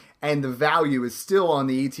upside and the value is still on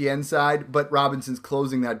the ETN side, but Robinson's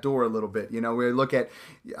closing that door a little bit. We look at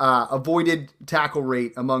avoided tackle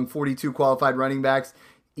rate among 42 qualified running backs.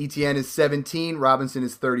 ETN is 17, Robinson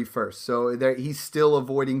is 31st. So he's still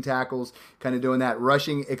avoiding tackles, kind of doing that.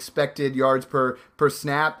 Rushing expected yards per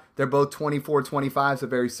snap, they're both 24-25, so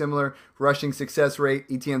very similar. Rushing success rate,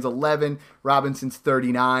 ETN's 11, Robinson's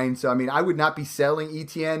 39. So, I mean, I would not be selling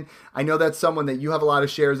ETN. I know that's someone that you have a lot of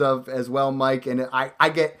shares of as well, Mike, and I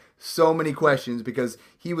get so many questions because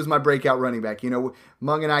he was my breakout running back.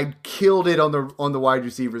 Mung and I killed it on the wide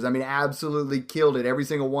receivers. I mean, absolutely killed it. Every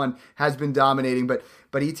single one has been dominating, but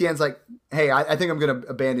ETN's like, hey, I think I'm going to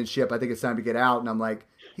abandon ship. I think it's time to get out. And I'm like,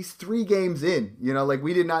 he's 3 games in. Like,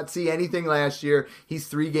 we did not see anything last year. He's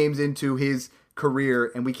 3 games into his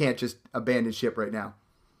career, and we can't just abandon ship right now.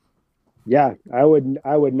 Yeah, I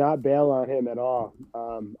would not bail on him at all.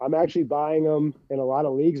 I'm actually buying him in a lot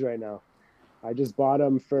of leagues right now. I just bought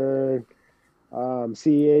him for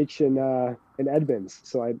CEH and Edmonds.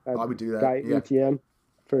 So I would do that. Got ETN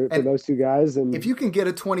for those 2 guys. And if you can get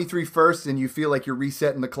a 23 first and you feel like you're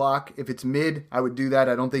resetting the clock, if it's mid, I would do that.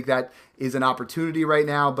 I don't think that is an opportunity right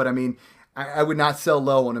now, but I mean, I would not sell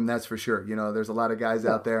low on him, that's for sure. There's a lot of guys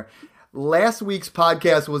out there. Last week's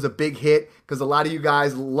podcast was a big hit because a lot of you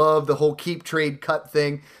guys love the whole keep, trade, cut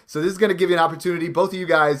thing. So this is going to give you an opportunity. Both of you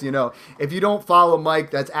guys, if you don't follow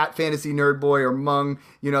Mike, that's at Fantasy Nerd Boy or Mung.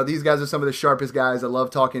 These guys are some of the sharpest guys. I love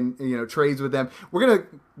talking, trades with them. We're going to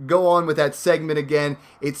go on with that segment again.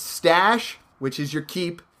 It's stash, which is your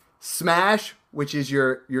keep, smash, which is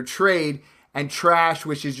your trade, and trash,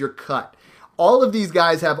 which is your cut. All of these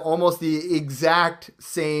guys have almost the exact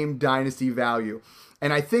same dynasty value.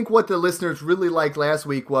 And I think what the listeners really liked last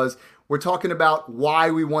week was we're talking about why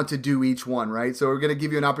we want to do each one, right? So we're going to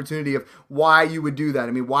give you an opportunity of why you would do that.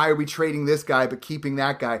 I mean, why are we trading this guy but keeping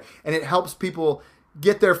that guy? And it helps people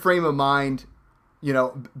get their frame of mind,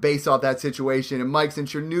 based off that situation. And Mike,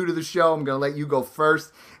 since you're new to the show, I'm going to let you go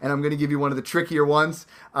first, and I'm going to give you one of the trickier ones.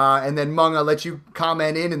 And then Mung, I'll let you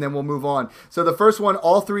comment in, and then we'll move on. So the first one,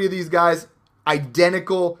 all 3 of these guys,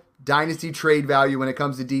 identical dynasty trade value when it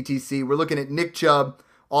comes to DTC. We're looking at Nick Chubb,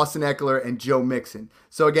 Austin Eckler, and Joe Mixon.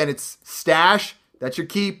 So again, it's stash, that's your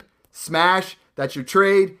keep, smash, that's your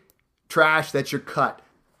trade, trash, that's your cut.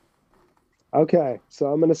 Okay, so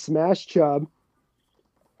I'm going to smash Chubb.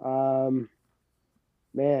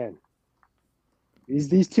 Man,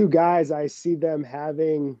 these 2 guys, I see them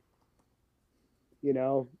having,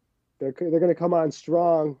 they're going to come on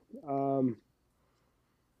strong.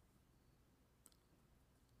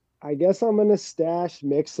 I guess I'm going to stash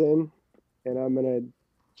Mixon, and I'm going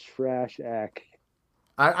to trash Eck.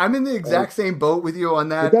 I'm in the exact same boat with you on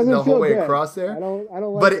that the whole way good. across there. I don't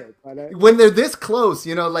like it. When they're this close,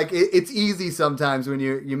 it's easy sometimes when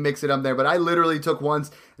you mix it up there. But I literally took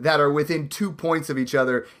ones that are within 2 points of each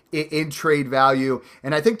other in trade value.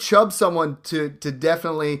 And I think Chubb's someone to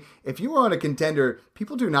definitely, if you were on a contender,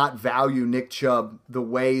 people do not value Nick Chubb the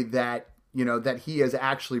way that, that he has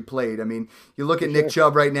actually played. I mean, you look at Nick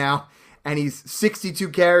Chubb right now, and he's 62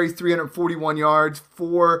 carries, 341 yards,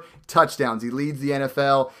 4 touchdowns. He leads the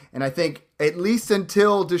NFL, and I think at least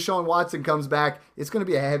until Deshaun Watson comes back, it's going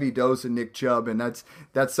to be a heavy dose of Nick Chubb, and that's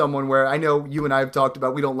someone where I know you and I have talked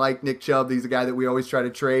about we don't like Nick Chubb. He's a guy that we always try to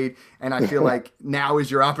trade, and I feel like now is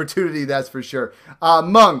your opportunity, that's for sure.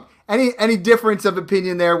 Mung, any difference of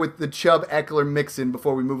opinion there with the Chubb-Eckler mix-in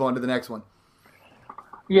before we move on to the next one?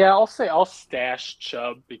 Yeah, I'll say I'll stash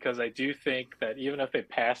Chubb because I do think that even if they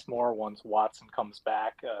pass more once Watson comes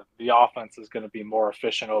back, the offense is going to be more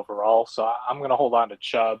efficient overall. So I'm going to hold on to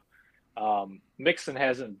Chubb. Mixon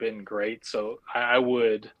hasn't been great, so I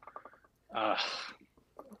would I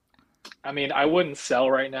wouldn't sell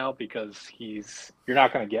right now because you're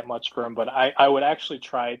not going to get much for him, but I would actually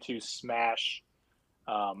try to smash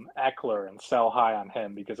Eckler and sell high on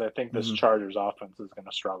him because I think this Chargers offense is going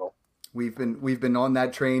to struggle. We've been on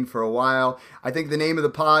that train for a while. I think the name of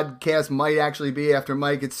the podcast might actually be after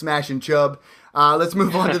Mike. It's Smashing Chubb. Let's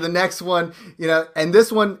move on to the next one. And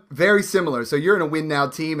this one very similar. So you're in a win now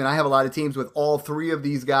team, and I have a lot of teams with all 3 of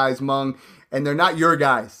these guys, Mung, and they're not your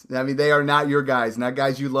guys. I mean, they are not your guys, not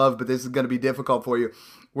guys you love, but this is going to be difficult for you.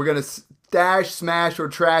 We're going to stash, smash, or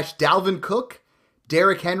trash Dalvin Cook,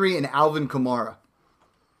 Derrick Henry, and Alvin Kamara.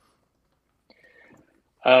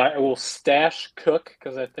 I will stash Cook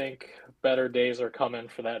because I think better days are coming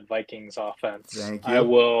for that Vikings offense. Thank you.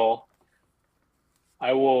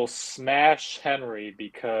 I will smash Henry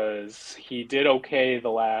because he did okay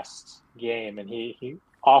the last game, and he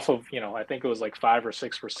off of, I think it was like 5 or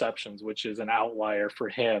 6 receptions, which is an outlier for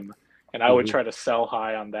him. And I would try to sell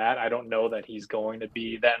high on that. I don't know that he's going to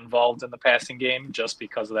be that involved in the passing game just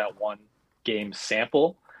because of that one game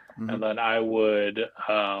sample. And then I would,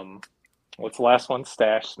 what's the last one?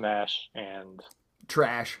 Stash, smash, and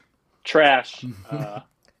trash. I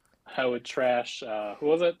would trash. Who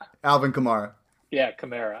was it? Alvin Kamara. Yeah,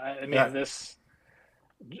 Kamara. I mean, This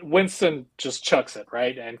Winston just chucks it,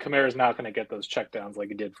 right? And Kamara's not going to get those checkdowns like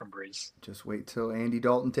he did from Breeze. Just wait till Andy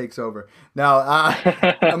Dalton takes over. Now,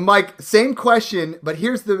 Mike, same question, but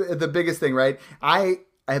here's the biggest thing, right? I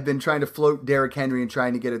have been trying to float Derrick Henry and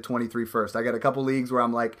trying to get a 23 first. I got a couple leagues where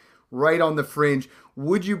I'm like right on the fringe.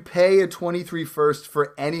 Would you pay a 23 first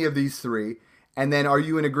for any of these 3? And then are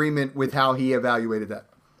you in agreement with how he evaluated that?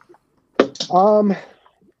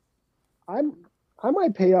 I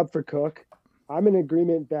might pay up for Cook. I'm in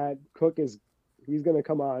agreement that Cook he's going to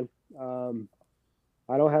come on.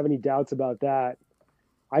 I don't have any doubts about that.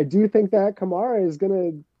 I do think that Kamara is going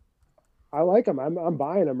to, I like him. I'm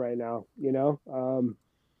buying him right now.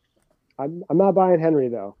 I'm not buying Henry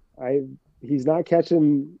though. He's not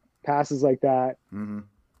catching passes like that,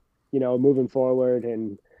 moving forward.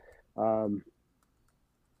 And,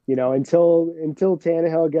 until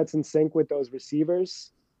Tannehill gets in sync with those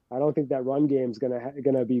receivers, I don't think that run game is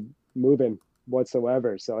gonna be moving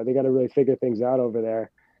whatsoever. So they got to really figure things out over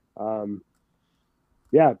there. But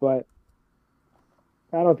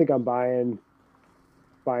I don't think I'm buying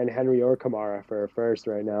Henry or Kamara for a first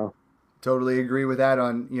right now. Totally agree with that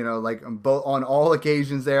on on all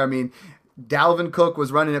occasions there. I mean, Dalvin Cook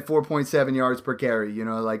was running at 4.7 yards per carry.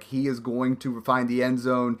 He is going to find the end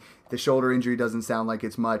zone. The shoulder injury doesn't sound like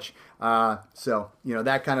it's much.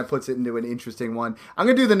 That kind of puts it into an interesting one. I'm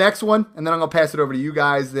going to do the next one, and then I'm going to pass it over to you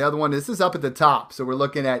guys. The other one, this is up at the top. So we're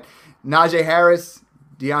looking at Najee Harris,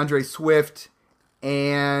 DeAndre Swift,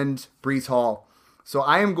 and Breece Hall. So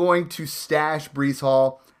I am going to stash Breece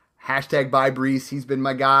Hall. Hashtag buy Breece. He's been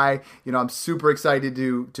my guy. I'm super excited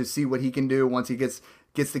to see what he can do once he gets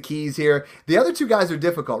the keys here. The other 2 guys are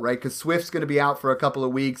difficult, right? Because Swift's going to be out for a couple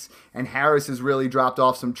of weeks, and Harris has really dropped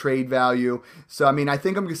off some trade value. So, I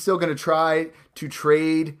think I'm still going to try to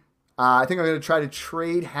trade. I think I'm going to try to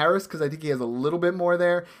trade Harris because I think he has a little bit more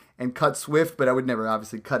there and cut Swift, but I would never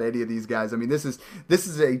obviously cut any of these guys. This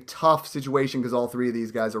is a tough situation because all 3 of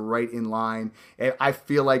these guys are right in line. And I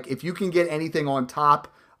feel like if you can get anything on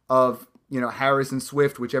top of, Harris and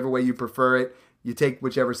Swift, whichever way you prefer it, you take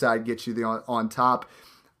whichever side gets you on top.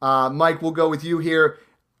 Mike, we'll go with you here.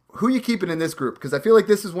 Who are you keeping in this group? Because I feel like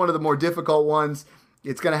this is one of the more difficult ones.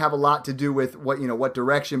 It's going to have a lot to do with what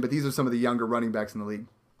direction, but these are some of the younger running backs in the league.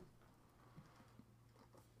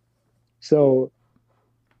 So,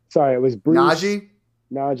 sorry, it was Najee,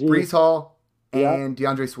 Breece Hall, and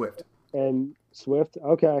DeAndre Swift. And Swift,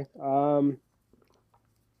 okay. I'm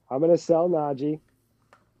going to sell Najee.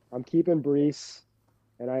 I'm keeping Breece,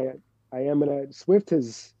 and I am going to – Swift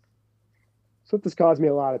has caused me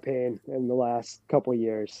a lot of pain in the last couple of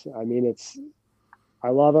years. I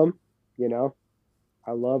love him,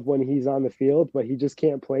 I love when he's on the field, but he just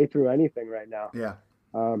can't play through anything right now. Yeah.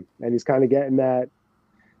 And he's kind of getting that,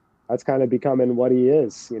 that's kind of becoming what he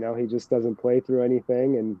is. You know, he just doesn't play through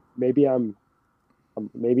anything, and maybe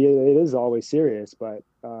maybe it is always serious, but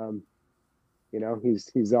you know,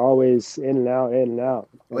 he's always in and out, in and out.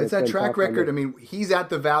 And Well, it's that track record. I mean, he's at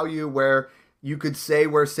the value where you could say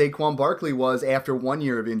where Saquon Barkley was after 1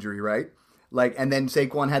 year of injury, right? Like, and then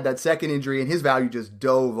Saquon had that second injury, and his value just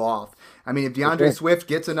dove off. I mean, if DeAndre Swift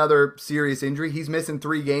gets another serious injury, he's missing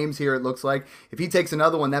 3 games here. It looks like if he takes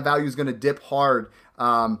another one, that value is going to dip hard.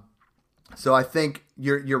 So I think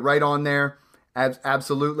you're right on there.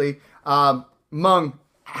 Absolutely. Mung,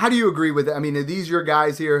 how do you agree with it? I mean, are these your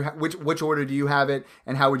guys here? Which order do you have it,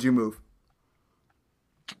 and how would you move?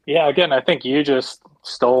 Yeah, again, I think you just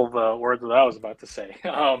stole the words that I was about to say.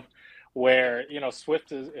 Where, you know,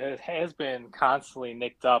 Swift has been constantly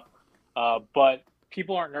nicked up, but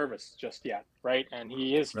people aren't nervous just yet, right? And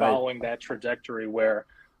he is following that trajectory where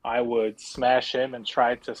I would smash him and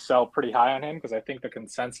try to sell pretty high on him, because I think the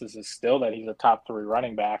consensus is still that he's a top 3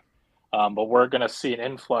 running back. But we're going to see an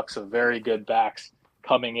influx of very good backs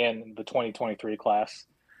coming in the 2023 class.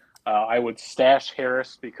 I would stash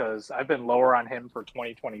Harris because I've been lower on him for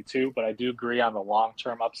 2022, but I do agree on the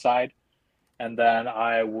long-term upside. And then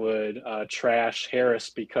I would trash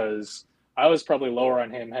Harris because I was probably lower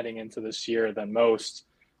on him heading into this year than most.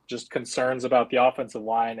 Just concerns about the offensive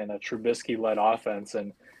line and a Trubisky-led offense.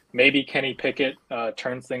 And maybe Kenny Pickett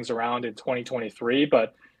turns things around in 2023,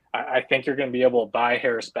 but I think you're going to be able to buy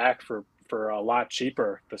Harris back for a lot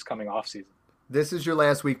cheaper this coming offseason. This is your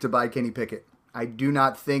last week to buy Kenny Pickett. I do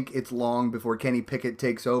not think it's long before Kenny Pickett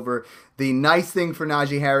takes over. The nice thing for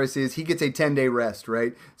Najee Harris is he gets a 10-day rest,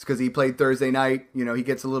 right? It's because he played Thursday night. You know, he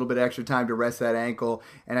gets a little bit extra time to rest that ankle,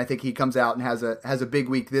 and I think he comes out and has a big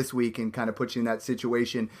week this week and kind of puts you in that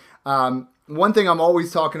situation. One thing I'm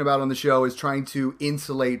always talking about on the show is trying to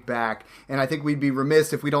insulate back, and I think we'd be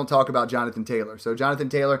remiss if we don't talk about Jonathan Taylor. So Jonathan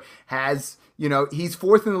Taylor has, you know, he's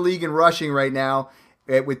 4th in the league in rushing right now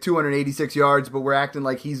with 286 yards, but we're acting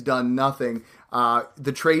like he's done nothing.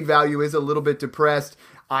 The trade value is a little bit depressed.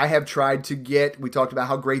 I have tried to we talked about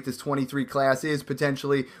how great this 23 class is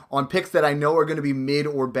potentially on picks that I know are going to be mid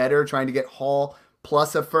or better, trying to get Hall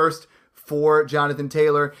plus a first for Jonathan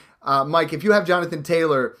Taylor. Mike, if you have Jonathan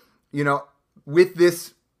Taylor, you know, with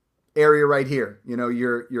this area right here, you know,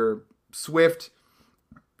 your Swift,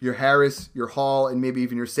 your Harris, your Hall, and maybe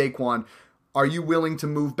even your Saquon, are you willing to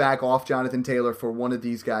move back off Jonathan Taylor for one of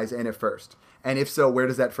these guys and a first? And if so, where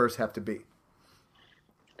does that first have to be?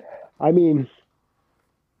 I mean,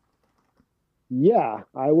 yeah,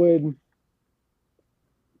 I would.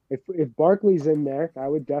 If Barkley's in there, I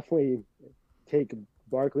would definitely take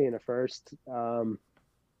Barkley in a first. I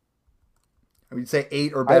would say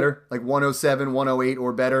 8 or better, like 107, 108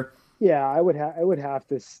 or better. Yeah, I would have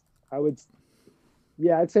to.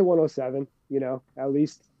 Yeah, I'd say 107. You know, at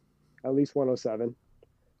least 107.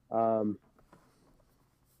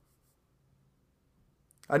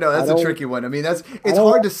 I know that's a tricky one. I mean, it's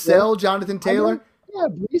hard to sell Jonathan Taylor. Yeah,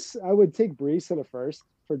 Breece. I would take Breece in a first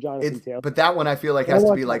for Jonathan Taylor. But that one I feel like has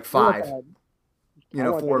to be like 5. You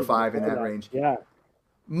know, 4 or 5 in that range. Yeah.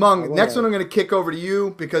 Mung, next one I'm going to kick over to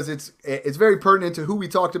you because it's very pertinent to who we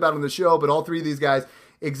talked about on the show. But all 3 of these guys,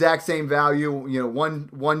 exact same value. You know,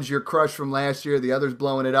 one's your crush from last year, the other's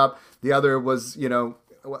blowing it up. The other was, you know,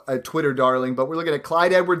 a Twitter darling. But we're looking at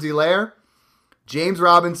Clyde Edwards-Helaire, James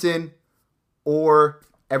Robinson, or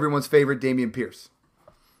everyone's favorite Dameon Pierce.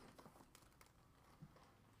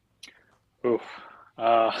 Oof.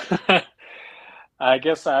 I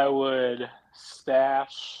guess I would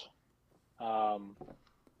stash. What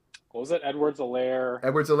was it?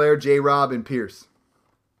 Edwards-Helaire, J-Rob, and Pierce.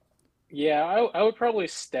 Yeah, I would probably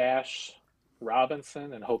stash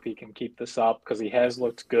Robinson and hope he can keep this up because he has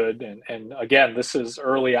looked good. And again, this is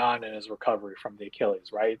early on in his recovery from the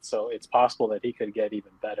Achilles, right? So it's possible that he could get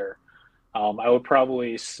even better. I would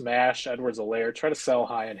probably smash Edwards-Helaire, try to sell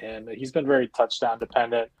high on him. He's been very touchdown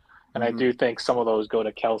dependent, and I do think some of those go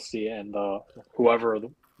to Kelsey and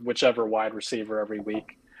whichever wide receiver every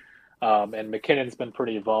week. And McKinnon's been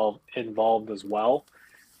pretty involved as well.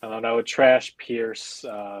 And I would trash Pierce.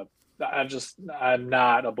 I'm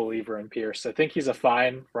not a believer in Pierce. I think he's a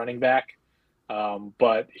fine running back,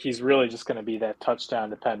 but he's really just going to be that touchdown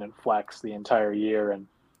dependent flex the entire year. And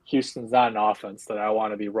Houston's not an offense that I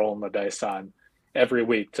want to be rolling the dice on every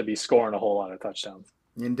week to be scoring a whole lot of touchdowns.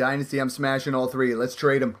 In Dynasty, I'm smashing all 3. Let's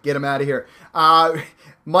trade them. Get them out of here.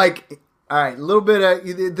 Mike, all right, a little bit of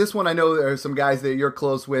this one. I know there are some guys that you're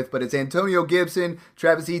close with, but it's Antonio Gibson,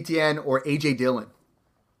 Travis Etienne, or A.J. Dillon.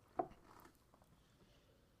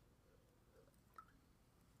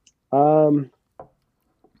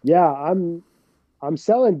 Yeah, I'm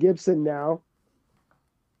selling Gibson now.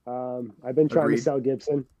 I've been trying Agreed. to sell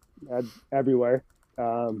Gibson everywhere.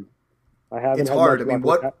 I haven't. It's had hard. I much mean,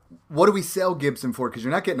 luck with what do we sell Gibson for? Because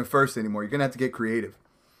you're not getting a first anymore. You're gonna have to get creative.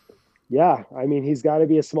 Yeah, I mean, he's got to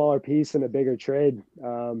be a smaller piece and a bigger trade.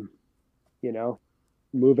 You know,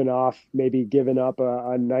 moving off, maybe giving up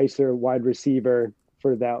a nicer wide receiver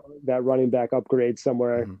for that running back upgrade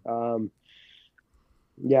somewhere. Mm-hmm.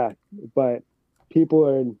 Yeah, but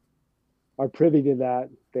people are privy to that.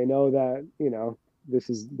 They know that, this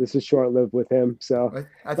is short lived with him. So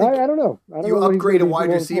I think I don't know. You upgrade a wide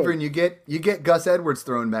receiver and you get Gus Edwards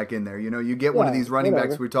thrown back in there. You get one of these running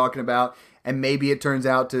backs we're talking about, and maybe it turns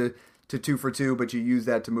out to 2 for 2, but you use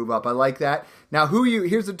that to move up. I like that. Now,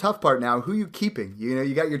 here's the tough part now. Who are you keeping?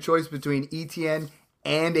 You got your choice between Etienne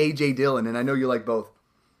and A.J. Dillon, and I know you like both.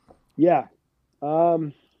 Yeah.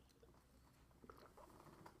 Man.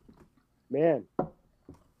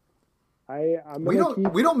 We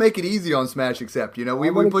don't make it easy on Smash Accept.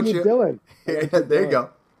 We put you Dillon. There you go.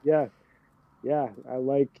 Yeah. Yeah.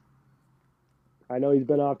 I know he's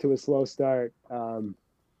been off to a slow start. But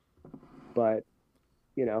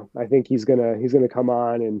I think he's gonna come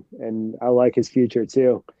on, and I like his future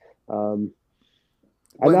too.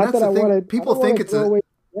 People think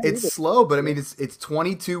it's slow, but I mean it's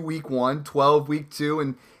 22 week 1, 12 week 2,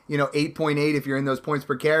 and 8.8 if you're in those points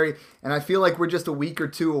per carry. And I feel like we're just a week or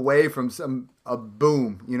two away from a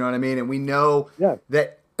boom. You know what I mean? And we know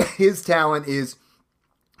that his talent is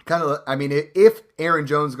kind of. I mean, if Aaron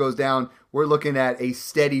Jones goes down, we're looking at a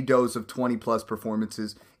steady dose of 20 plus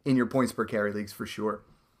performances in your points per carry leagues for sure.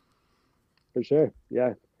 For sure,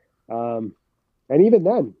 yeah. And even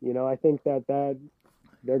then, I think that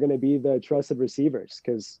they're going to be the trusted receivers,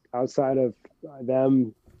 because outside of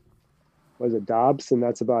them, was it Dobbs, and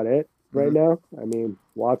that's about it right now. I mean,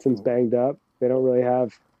 Watson's banged up. They don't really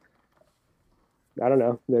have. I don't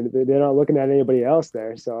know. They're not looking at anybody else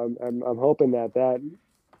there, so I'm hoping that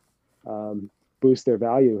boosts their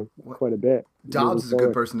value quite a bit. Dobbs is a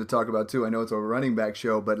good person to talk about too. I know it's a running back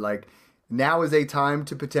show, but now is a time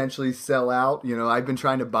to potentially sell out. I've been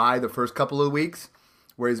trying to buy the first couple of weeks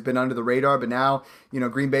where he's been under the radar, but now,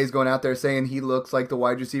 Green Bay's going out there saying he looks like the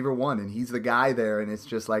wide receiver 1 and he's the guy there. And it's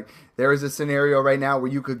just there is a scenario right now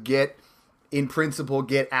where you could get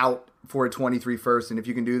out for a 23 first. And if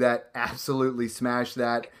you can do that, absolutely smash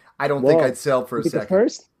that. I don't think I'd sell for a second.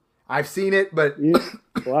 First? I've seen it, but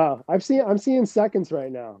wow. I'm seeing seconds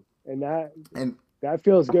right now. And that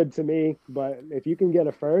feels good to me. But if you can get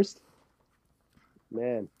a first,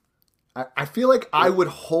 man, I feel like I would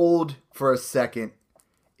hold for a second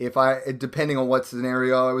depending on what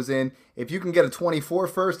scenario I was in. If you can get a 24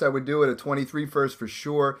 first, I would do it. A 23 first for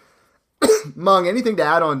sure. Mung, anything to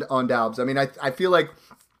add on Dobbs? I mean, I feel like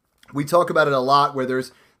we talk about it a lot where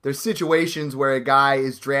there's situations where a guy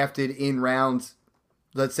is drafted in rounds,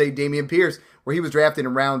 let's say Dameon Pierce, where he was drafted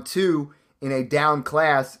in round 2 in a down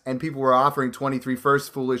class and people were offering 23 firsts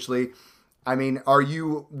foolishly. I mean, where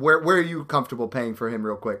are you comfortable paying for him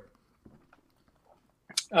real quick?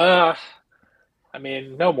 I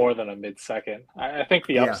mean, no more than a mid-second. I think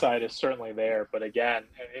the upside is certainly there, but again,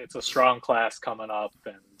 it's a strong class coming up,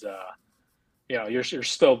 and you're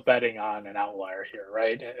still betting on an outlier here,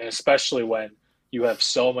 right? And especially when you have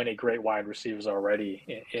so many great wide receivers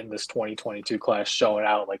already in this 2022 class showing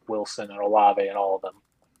out, like Wilson and Olave and all of them.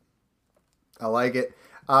 I like it.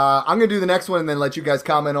 I'm going to do the next one and then let you guys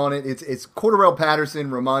comment on it. It's Cordarrelle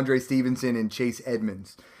Patterson, Ramondre Stevenson, and Chase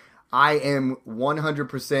Edmonds. I am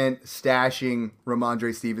 100% stashing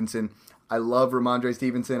Ramondre Stevenson. I love Ramondre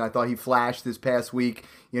Stevenson. I thought he flashed this past week.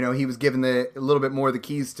 He was given a little bit more of the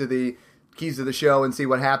keys to the show and see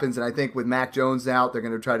what happens. And I think with Mac Jones out, they're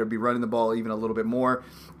going to try to be running the ball even a little bit more.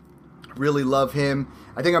 Really love him.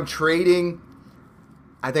 I think I'm trading.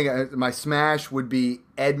 I think my smash would be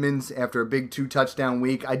Edmonds after a big 2-touchdown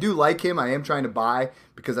week. I do like him. I am trying to buy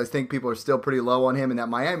because I think people are still pretty low on him, and that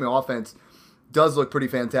Miami offense does look pretty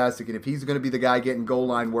fantastic. And if he's going to be the guy getting goal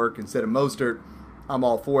line work instead of Mostert, I'm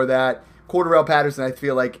all for that. Cordarrelle Patterson, I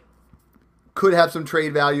feel like, could have some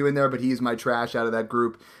trade value in there, but he's my trash out of that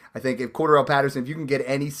group. I think if Cordarrelle Patterson, if you can get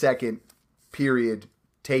any second, period,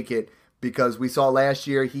 take it, because we saw last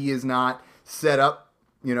year he is not set up,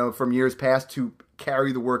 from years past to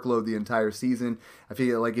carry the workload the entire season. I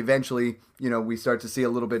feel like eventually, we start to see a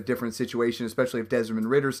little bit different situation, especially if Desmond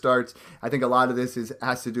Ridder starts. I think a lot of this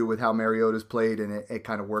has to do with how Mariota's played, and it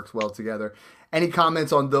kind of works well together. Any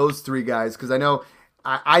comments on those three guys? Because I know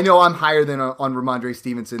I'm higher than on Ramondre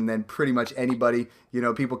Stevenson than pretty much anybody.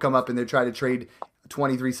 People come up and they try to trade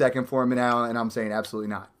 23 second for him now, and I'm saying absolutely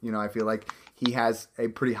not. I feel like he has a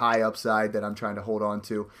pretty high upside that I'm trying to hold on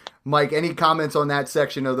to. Mike, any comments on that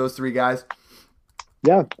section of those three guys?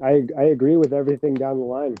 Yeah, I agree with everything down the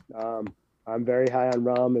line. I'm very high on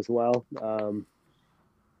Rom as well.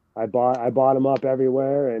 I bought him up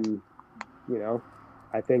everywhere, and you know,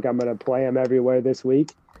 I think I'm going to play him everywhere this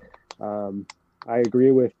week. Um, I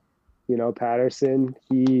agree with Patterson.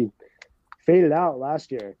 He faded out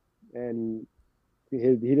last year, and he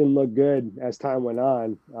didn't look good as time went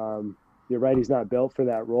on. You're right; he's not built for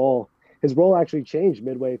that role. His role actually changed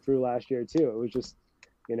midway through last year too. It was just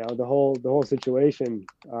the whole situation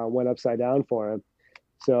went upside down for him.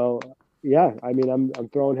 So yeah, I mean, I'm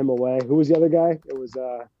throwing him away. Who was the other guy? It was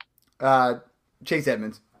Chase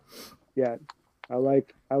Edmonds. yeah. I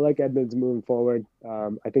like Edmonds moving forward.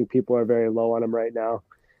 I think people are very low on him right now.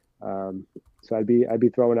 So I'd be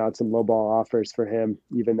throwing out some low ball offers for him,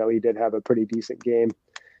 even though he did have a pretty decent game.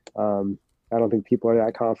 I don't think people are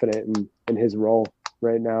that confident in his role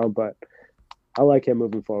right now, but I like him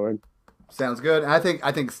moving forward. Sounds good. I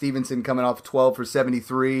think Stevenson coming off 12 for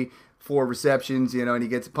 73, 4 receptions, and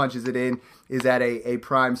he punches it in, is at a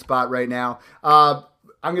prime spot right now.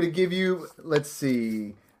 I'm going to give you, let's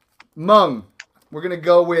see, Mung. We're going to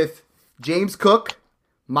go with James Cook,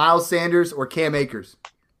 Miles Sanders, or Cam Akers.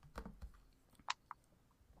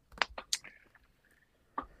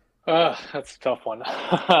 That's a tough one.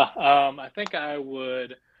 I think I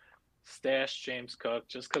would stash James Cook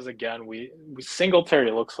just because, again, we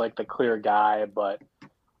Singletary looks like the clear guy, but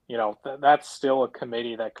that's still a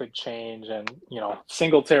committee that could change, and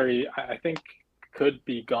Singletary I think could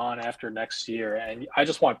be gone after next year, and I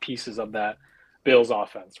just want pieces of that Bills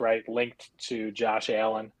offense, right, linked to Josh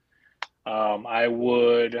Allen. I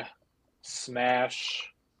would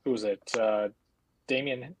smash, who was it? Not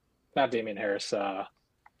Damian Harris.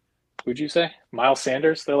 Who'd you say? Miles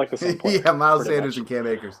Sanders? They're like the same player. Yeah, Miles Sanders and Cam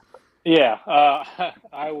Akers. Yeah,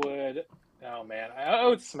 I would. Oh man, I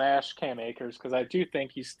would smash Cam Akers because I do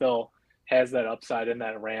think he still has that upside in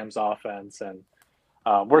that Rams offense, and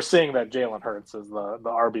we're seeing that Jalen Hurts is the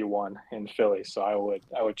RB1 in Philly. So I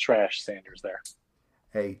would trash Sanders there.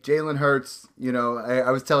 Hey, Jalen Hurts, I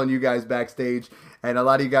was telling you guys backstage, and a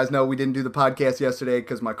lot of you guys know we didn't do the podcast yesterday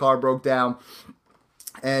because my car broke down.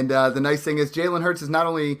 And the nice thing is Jalen Hurts is not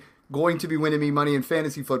only going to be winning me money in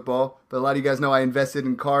fantasy football, but a lot of you guys know I invested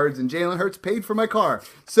in cards, and Jalen Hurts paid for my car.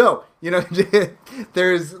 So,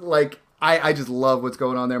 there's I just love what's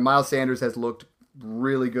going on there. Miles Sanders has looked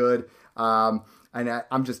really good. And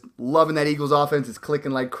I'm just loving that Eagles offense. It's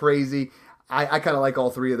clicking like crazy. I kind of like all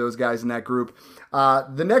three of those guys in that group.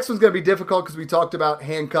 The next one's going to be difficult because we talked about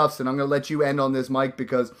handcuffs, and I'm going to let you end on this, Mike,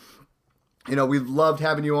 because, we've loved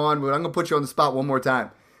having you on, but I'm going to put you on the spot one more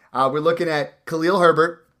time. We're looking at Khalil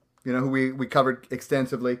Herbert, who we covered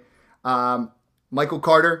extensively, Michael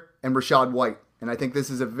Carter, and Rachaad White. And I think this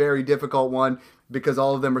is a very difficult one because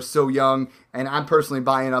all of them are so young, and I'm personally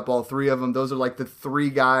buying up all three of them. Those are like the three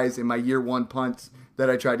guys in my year one punts that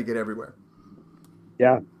I tried to get everywhere.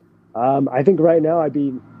 Yeah. I think right now I'd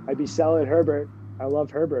be selling Herbert. I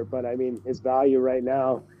love Herbert, but I mean his value right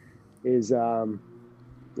now is I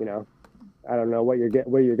don't know what you're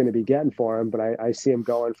going to be getting for him, but I see him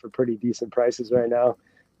going for pretty decent prices right now.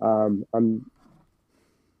 I'm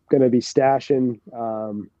going to be stashing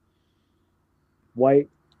White.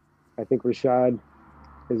 I think Rachaad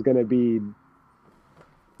is going to be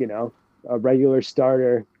a regular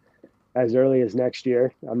starter as early as next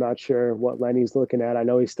year. I'm not sure what Lenny's looking at. I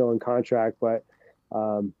know he's still in contract, but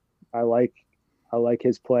I like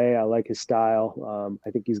his play. I like his style. I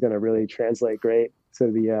think he's going to really translate great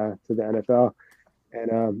to the NFL.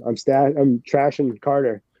 And I'm trashing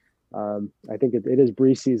Carter. I think it is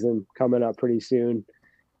Brees season coming up pretty soon,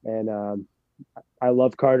 and I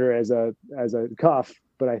love Carter as a cuff,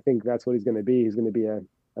 but I think that's what he's going to be. He's going to be a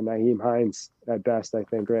Nyheim Hines at best, I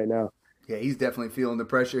think, right now. Yeah, he's definitely feeling the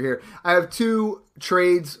pressure here. I have two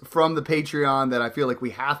trades from the Patreon that I feel like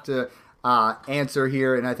we have to answer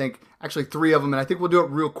here, and I think actually three of them, and I think we'll do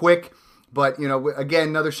it real quick. But, again,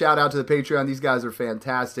 another shout out to the Patreon. These guys are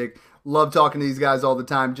fantastic. Love talking to these guys all the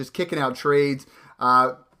time, just kicking out trades.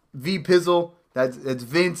 V Pizzle, that's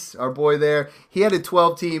Vince, our boy there. He had a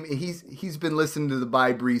 12-team. He's been listening to the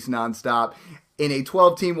Buy Brees nonstop. In a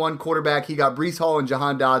 12-team one quarterback, he got Brees Hall and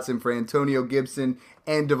Jahan Dotson for Antonio Gibson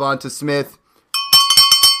and Devonta Smith.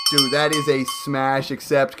 Dude, that is a smash,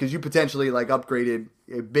 except because you potentially upgraded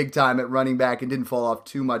big time at running back and didn't fall off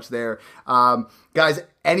too much there. Guys,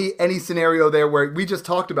 any scenario there where we just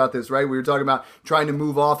talked about this, right? We were talking about trying to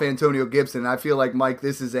move off Antonio Gibson. I feel like, Mike,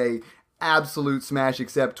 this is a absolute smash,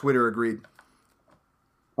 except Twitter agreed.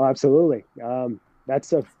 Oh, absolutely.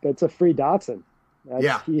 That's a free Dotson.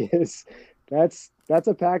 Yeah. He is. That's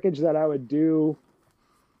a package that I would do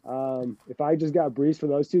If I just got Brees for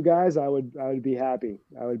those two guys, I would be happy.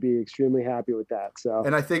 I would be extremely happy with that. So,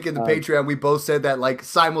 and I think in the Patreon, we both said that like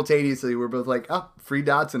simultaneously. We're both like, oh, free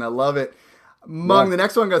Dotson. I love it. Mung, the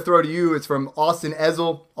next one I'm going to throw to you is from Austin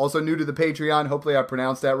Ezel, also new to the Patreon. Hopefully I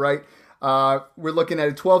pronounced that right. We're looking at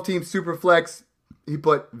a 12-team Superflex. He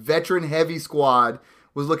put veteran-heavy squad,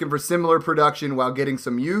 was looking for similar production while getting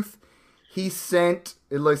some youth. It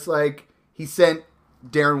looks like he sent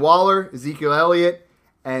Darren Waller, Ezekiel Elliott,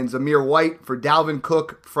 and Zamir White for Dalvin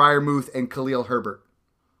Cook, Freiermuth, and Khalil Herbert.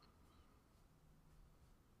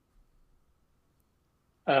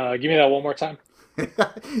 Give me that one more time.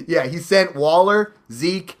 Yeah, he sent Waller,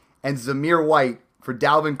 Zeke, and Zamir White for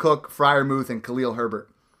Dalvin Cook, Freiermuth, and Khalil Herbert.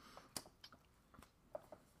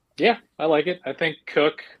 Yeah, I like it. I think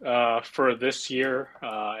Cook for this year,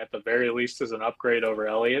 at the very least, is an upgrade over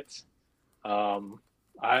Elliott.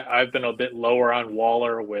 I've been a bit lower on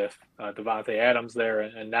Waller with Devontae Adams there,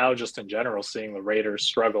 and now just in general seeing the Raiders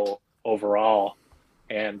struggle overall.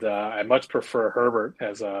 And I much prefer Herbert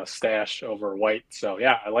as a stash over White. So,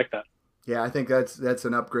 yeah, I like that. Yeah, I think that's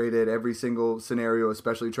an upgrade at every single scenario,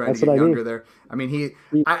 especially trying to get younger there. I mean,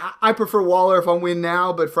 I prefer Waller if I'm winning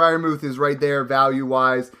now, but Freiermuth is right there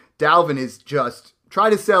value-wise. Dalvin is just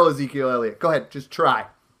try to sell Ezekiel Elliott. Go ahead, just try.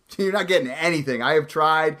 You're not getting anything. I have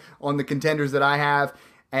tried on the contenders that I have,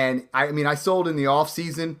 and I sold in the off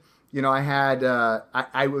season. You know, I had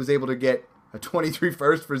I was able to get a 23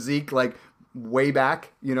 first for Zeke like way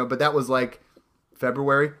back. You know, but that was like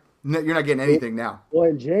February. No, you're not getting anything now. Well,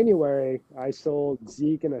 in January, I sold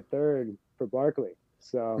Zeke in a third for Barkley.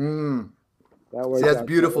 So that's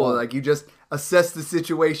beautiful. Well. Like you just assess the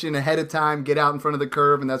situation ahead of time, get out in front of the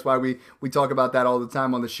curve, and that's why we talk about that all the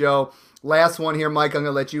time on the show. Last one here, Mike, I'm going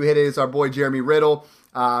to let you hit it. It's our boy Jeremy Riddle.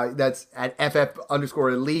 That's at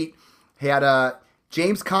FF_elite. He had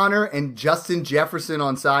James Conner and Justin Jefferson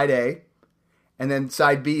on side A. And then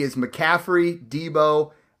side B is McCaffrey,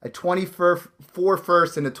 Debo, a 24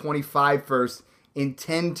 first and a 25 first in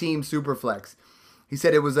 10-team Superflex. He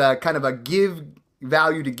said it was a kind of a give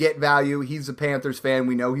value to get value. He's a Panthers fan.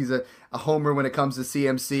 We know he's a homer when it comes to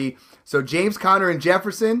CMC. So James Conner and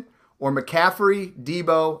Jefferson or McCaffrey,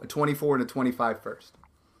 Debo, a 24 and a 25 first.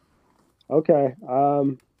 Okay.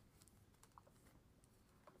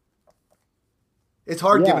 It's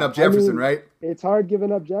hard giving up Jefferson, right? It's hard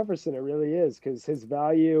giving up Jefferson. It really is because his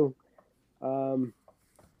value,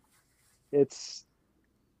 it's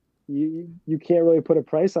you can't really put a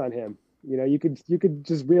price on him. You know, you could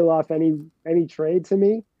just reel off any trade to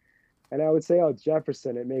me, and I would say, oh,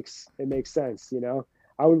 Jefferson. It makes sense. You know,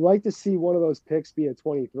 I would like to see one of those picks be a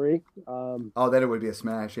 23. Then it would be a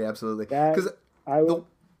smash. Yeah, absolutely. Because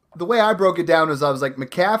the way I broke it down was I was like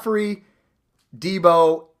McCaffrey,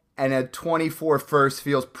 Debo, and a 24 first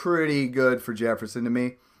feels pretty good for Jefferson to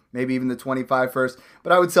me. Maybe even the 25 first.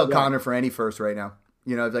 But I would sell Connor for any first right now.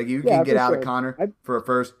 You know, like you can get out of Connor for a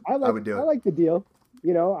first, I would do it. I like the deal.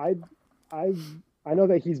 You know, I know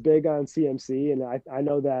that he's big on CMC, and I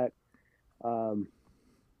know that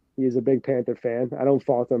he's a big Panther fan. I don't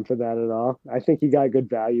fault him for that at all. I think he got good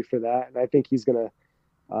value for that, and I think he's going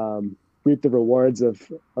to reap the rewards of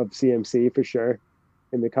CMC for sure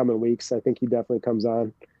in the coming weeks. I think he definitely comes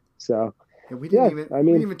on. So we didn't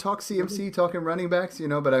even talk CMC, talking running backs, you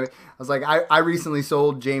know. But I was like, I recently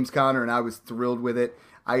sold James Conner, and I was thrilled with it.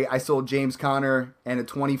 I sold James Conner and a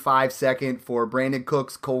 25 second for Brandon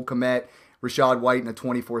Cooks, Cole Kmet, Rashad White, and a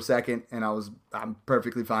 24 second, and I'm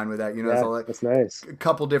perfectly fine with that. You know, that's nice. A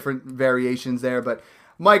couple different variations there, but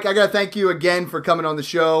Mike, I gotta thank you again for coming on the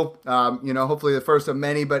show. You know, hopefully the first of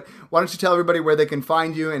many. But why don't you tell everybody where they can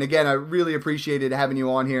find you? And again, I really appreciated having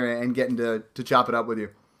you on here and getting to chop it up with you.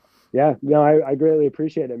 Yeah, no, I greatly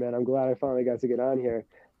appreciate it, man. I'm glad I finally got to get on here.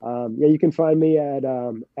 You can find me at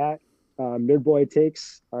Nerdboy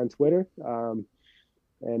Takes on Twitter.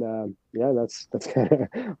 That's kind of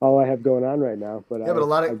all I have going on right now. But a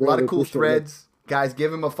lot of cool threads. Guys,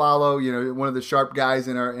 give him a follow. You know, one of the sharp guys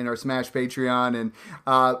in our Smash Patreon. And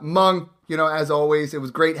Mung, you know, as always, it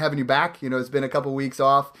was great having you back. You know, it's been a couple weeks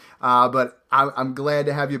off, but I'm glad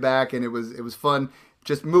to have you back, and it was fun.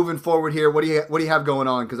 Just moving forward here, what do you have going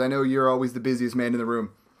on? Because I know you're always the busiest man in the room.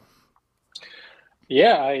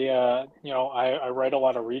 Yeah, I write a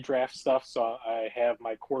lot of redraft stuff, so I have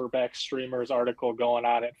my quarterback streamers article going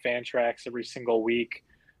on at Fantrax every single week.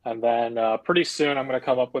 And then pretty soon I'm going to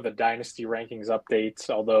come up with a dynasty rankings update,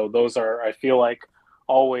 although those are, I feel like,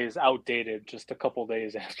 always outdated just a couple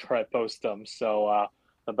days after I post them. So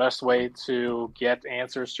the best way to get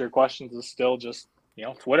answers to your questions is still just,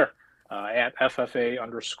 Twitter at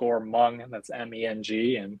FFA_Mung. That's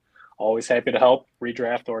MENG, and always happy to help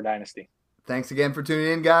redraft or dynasty. Thanks again for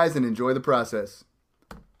tuning in, guys, and enjoy the process.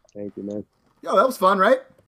 Thank you, man. Yo, that was fun, right?